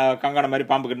 கையில கங்கண மாதிரி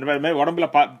பாம்பு கட்டிருப்பார், உடம்புல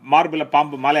மார்புல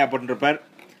பாம்பு மாலையா போட்டிருப்பார்.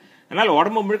 அதனால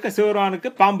உடம்பு முழுக்க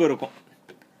சிவபெருமானுக்கு பாம்பு இருக்கும்.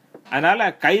 அதனால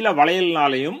கையில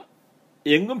வளையல்னாலையும்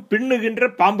எங்கும் பின்னுகின்ற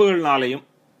பாம்புகள்னாலையும்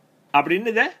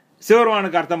அப்படின்னு இதை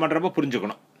சிவபெருமானுக்கு அர்த்தம் பண்றப்ப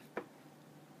புரிஞ்சுக்கணும்.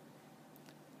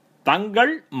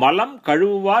 தங்கள் மலம்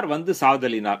கழுவுவார் வந்து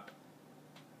சாதலினார்.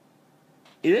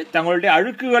 இது தங்களுடைய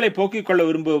அழுக்குகளை போக்கிக் கொள்ள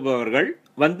விரும்புபவர்கள்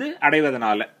வந்து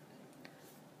அடைவதனால.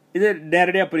 இது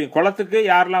நேரடியாக புரியும். குளத்துக்கு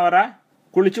யாரெல்லாம் வரா,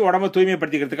 குளிச்சு உடம்ப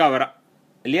தூய்மைப்படுத்திக்கிறதுக்காக வரா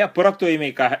இல்லையா, புற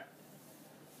தூய்மைக்காக.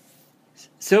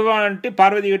 சிவபான்ட்டு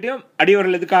பார்வதி கிட்டையும்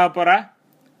அடியவர்கள் எதுக்காக போறா,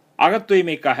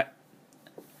 அகத்தூய்மைக்காக.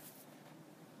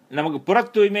 நமக்கு புற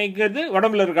தூய்மைங்கிறது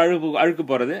உடம்புல இருக்க அழுக்கு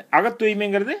போறது,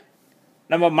 அகத்தூய்மைங்கிறது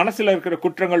நம்ம மனசுல இருக்கிற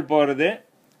குற்றங்கள் போறது,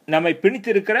 நம்மை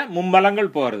பிணித்திருக்கிற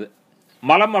மும்மலங்கள் போறது.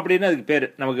 மலம் அப்படின்னு அதுக்கு பேரு.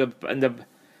 நமக்கு இந்த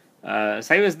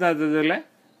சைவ சித்தாந்தத்தில்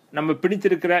நம்ம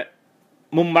பிடித்திருக்கிற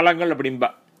மும்மலங்கள் அப்படின்பா.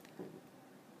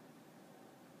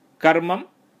 கர்மம்,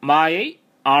 மாயை,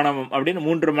 ஆணவம் அப்படின்னு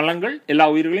 3 மலங்கள் எல்லா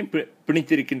உயிர்களையும்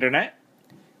பிணித்திருக்கின்றன.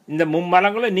 இந்த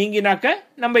மும்மலங்களும் நீங்கினாக்க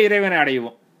நம்ம இறைவனை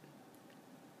அடைவோம்.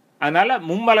 அதனால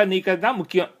மும்மல நீக்கிறது தான்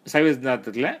முக்கியம் சைவ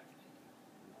சித்தாந்தத்தில்.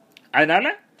 அதனால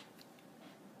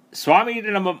சுவாமி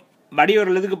கிட்ட நம்ம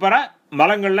அடியவர்கள் எதுக்கு போறா,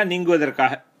 மலங்கள்லாம்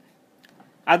நீங்குவதற்காக.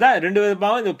 அதான் 2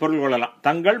 விதமாக இந்த பொருள் கொள்ளலாம்.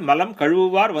 தங்கள் மலம்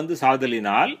கழுவுவார் வந்து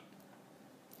சாதலினால்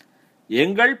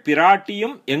எங்கள்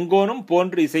பிராட்டியும் எங்கோனும்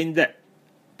போன்று இசைந்த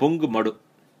பொங்கு மடு.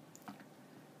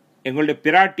 எங்களுடைய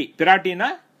பிராட்டி, பிராட்டினா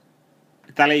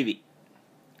தலைவி,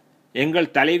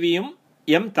 எங்கள் தலைவியும்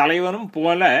எம் தலைவனும்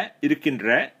போல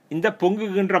இருக்கின்ற இந்த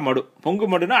பொங்குகின்ற மடு. பொங்கு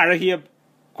மடுனா அழகிய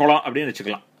குளம் அப்படின்னு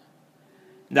வச்சுக்கலாம்.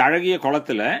 இந்த அழகிய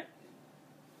குளத்துல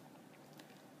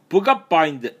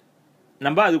புகப்பாய்ந்து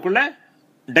நம்ம அதுக்குள்ள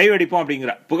டைவ் அடிப்போம்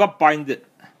அப்படிங்கிற, புகப்பாய்ந்து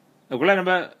அதுக்குள்ள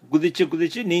நம்ம குதிச்சு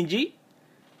குதிச்சு நீஞ்சி,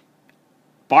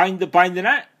 பாய்ந்து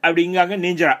பாய்ந்துனா அப்படி இங்க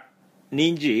நீஞ்சா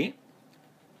நீஞ்சி,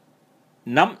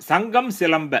 நம் சங்கம்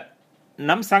சிலம்ப.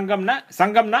 நம் சங்கம்னா,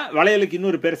 சங்கம்னா வளையலுக்கு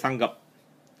இன்னொரு பேர் சங்கம்.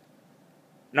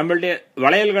 நம்மளுடைய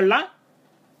வளையல்கள்லாம்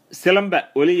சிலம்ப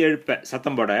ஒலி எழுப்ப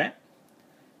சத்தம் போட,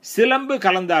 சிலம்பு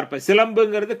கலந்தார்ப்ப.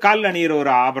 சிலம்புங்கிறது காலில் அணிகிற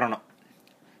ஒரு ஆபரணம்.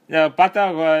 பார்த்தா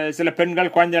சில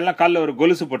பெண்கள் குழந்தைகள்லாம் காலில் ஒரு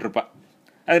கொலுசு போட்டிருப்பா,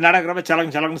 அது நடக்கிறப்ப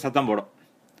சலங்கு சலங்கு சத்தம் போடும்,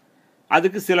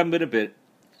 அதுக்கு சிலம்புன்னு பேர்.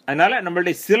 அதனால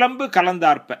நம்மளுடைய சிலம்பு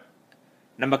கலந்தார்ப்ப,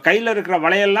 நம்ம கையில் இருக்கிற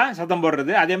வளையெல்லாம் சத்தம்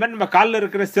போடுறது, அதே மாதிரி நம்ம காலில்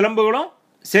இருக்கிற சிலம்புகளும்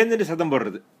சேர்ந்துட்டு சத்தம்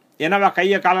போடுறது. ஏன்னா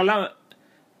கையை காலெல்லாம்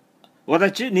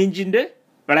உதச்சி நீஞ்சிண்டு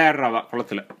விளையாடுறாவா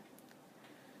குளத்துல.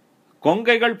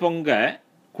 கொங்கைகள் பொங்க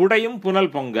குடையும்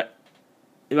புனல் பொங்க.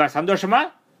 இவ சந்தோஷமா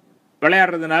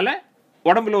விளையாடுறதுனால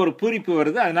உடம்புல ஒரு பூரிப்பு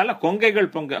வருது. அதனால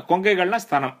கொங்கைகள் பொங்க. கொங்கைகள்னா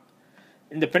ஸ்தனம்.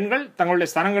 இந்த பெண்கள் தங்களுடைய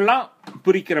ஸ்தனங்கள்லாம்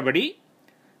பூரிக்கிறபடி,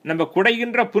 நம்ம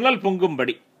குடைகின்ற புனல்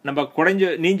பொங்கும்படி, நம்ம குடைஞ்சு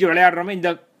நீஞ்சி விளையாடுறோமே,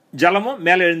 இந்த ஜலமும்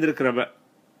மேலே எழுந்திருக்கிறவ.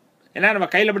 ஏன்னா நம்ம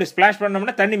கையில் அப்படி ஸ்பிளாஷ்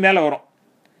பண்ணோம்னா தண்ணி மேலே வரும்.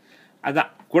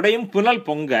 அதான் குடையும் புனல்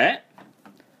பொங்க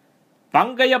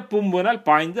பங்கைய பூம்புனல்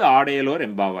பாய்ந்து ஆடையலோர்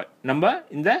எம்பாவாய். நம்ம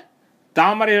இந்த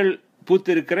தாமரைகள்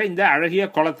பூத்து இருக்கிற இந்த அழகிய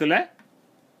குளத்துல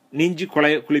நீஞ்சி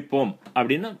குளிப்போம்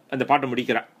அப்படின்னு அந்த பாட்டு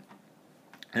முடிக்கிறான்.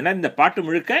 ஏன்னா இந்த பாட்டு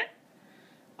முழுக்க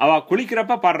அவ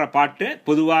குளிக்கிறப்ப பாடுற பாட்டு,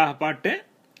 பொதுவாக பாட்டு,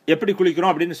 எப்படி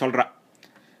குளிக்கிறோம் அப்படின்னு சொல்றான்.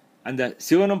 அந்த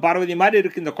சிவனும் பார்வதி மாதிரி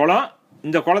இருக்கு இந்த குளம்,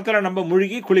 இந்த குளத்துல நம்ம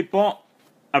முழுகி குளிப்போம்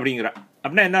அப்படிங்கிறான்.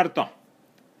 அப்படின்னா என்ன அர்த்தம்?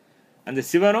 அந்த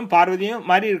சிவனும் பார்வதியும்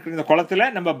மாதிரி இருக்கிற இந்த குளத்துல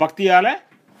நம்ம பக்தியால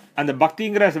அந்த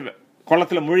பக்திங்கிற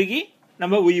குளத்துல முழுகி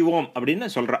நம்ம உய்வோம் அப்படின்னு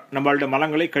சொல்றான். நம்மளோட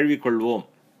மலங்களை கழுவிக்கொள்வோம்.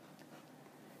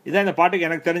 இதான் இந்த பாட்டுக்கு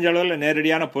எனக்கு தெரிஞ்ச அளவில்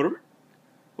நேரடியான பொருள்.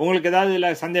 உங்களுக்கு ஏதாவது இல்லை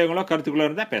சந்தேகங்களோ கருத்துக்களோ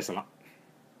இருந்தால் பேசலாம்.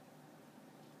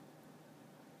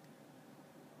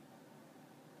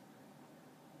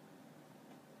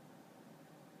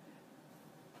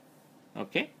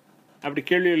 ஓகே, அப்படி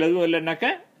கேள்விகள் எதுவும் இல்லைன்னாக்க,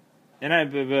 ஏன்னா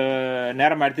இப்போ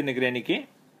நேரம் எடுத்து நிற்கிறேன் இன்னைக்கு,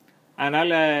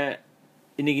 அதனால்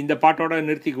இன்னைக்கு இந்த பாட்டோட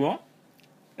நிறுத்திக்குவோம்.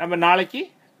 நம்ம நாளைக்கு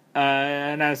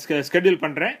நான் ஸ்கெட்யூல்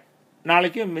பண்ணுறேன்,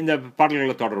 நாளைக்கு இந்த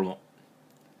பாடல்களை தொடருவோம்.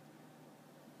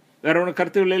 வேற ஒன்றும்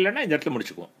கருத்துக்கள் இல்லைன்னா இந்த இடத்துல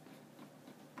முடிச்சுக்குவோம்.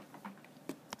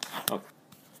 ஓகே,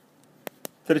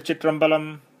 திருச்சிற்றம்பலம்.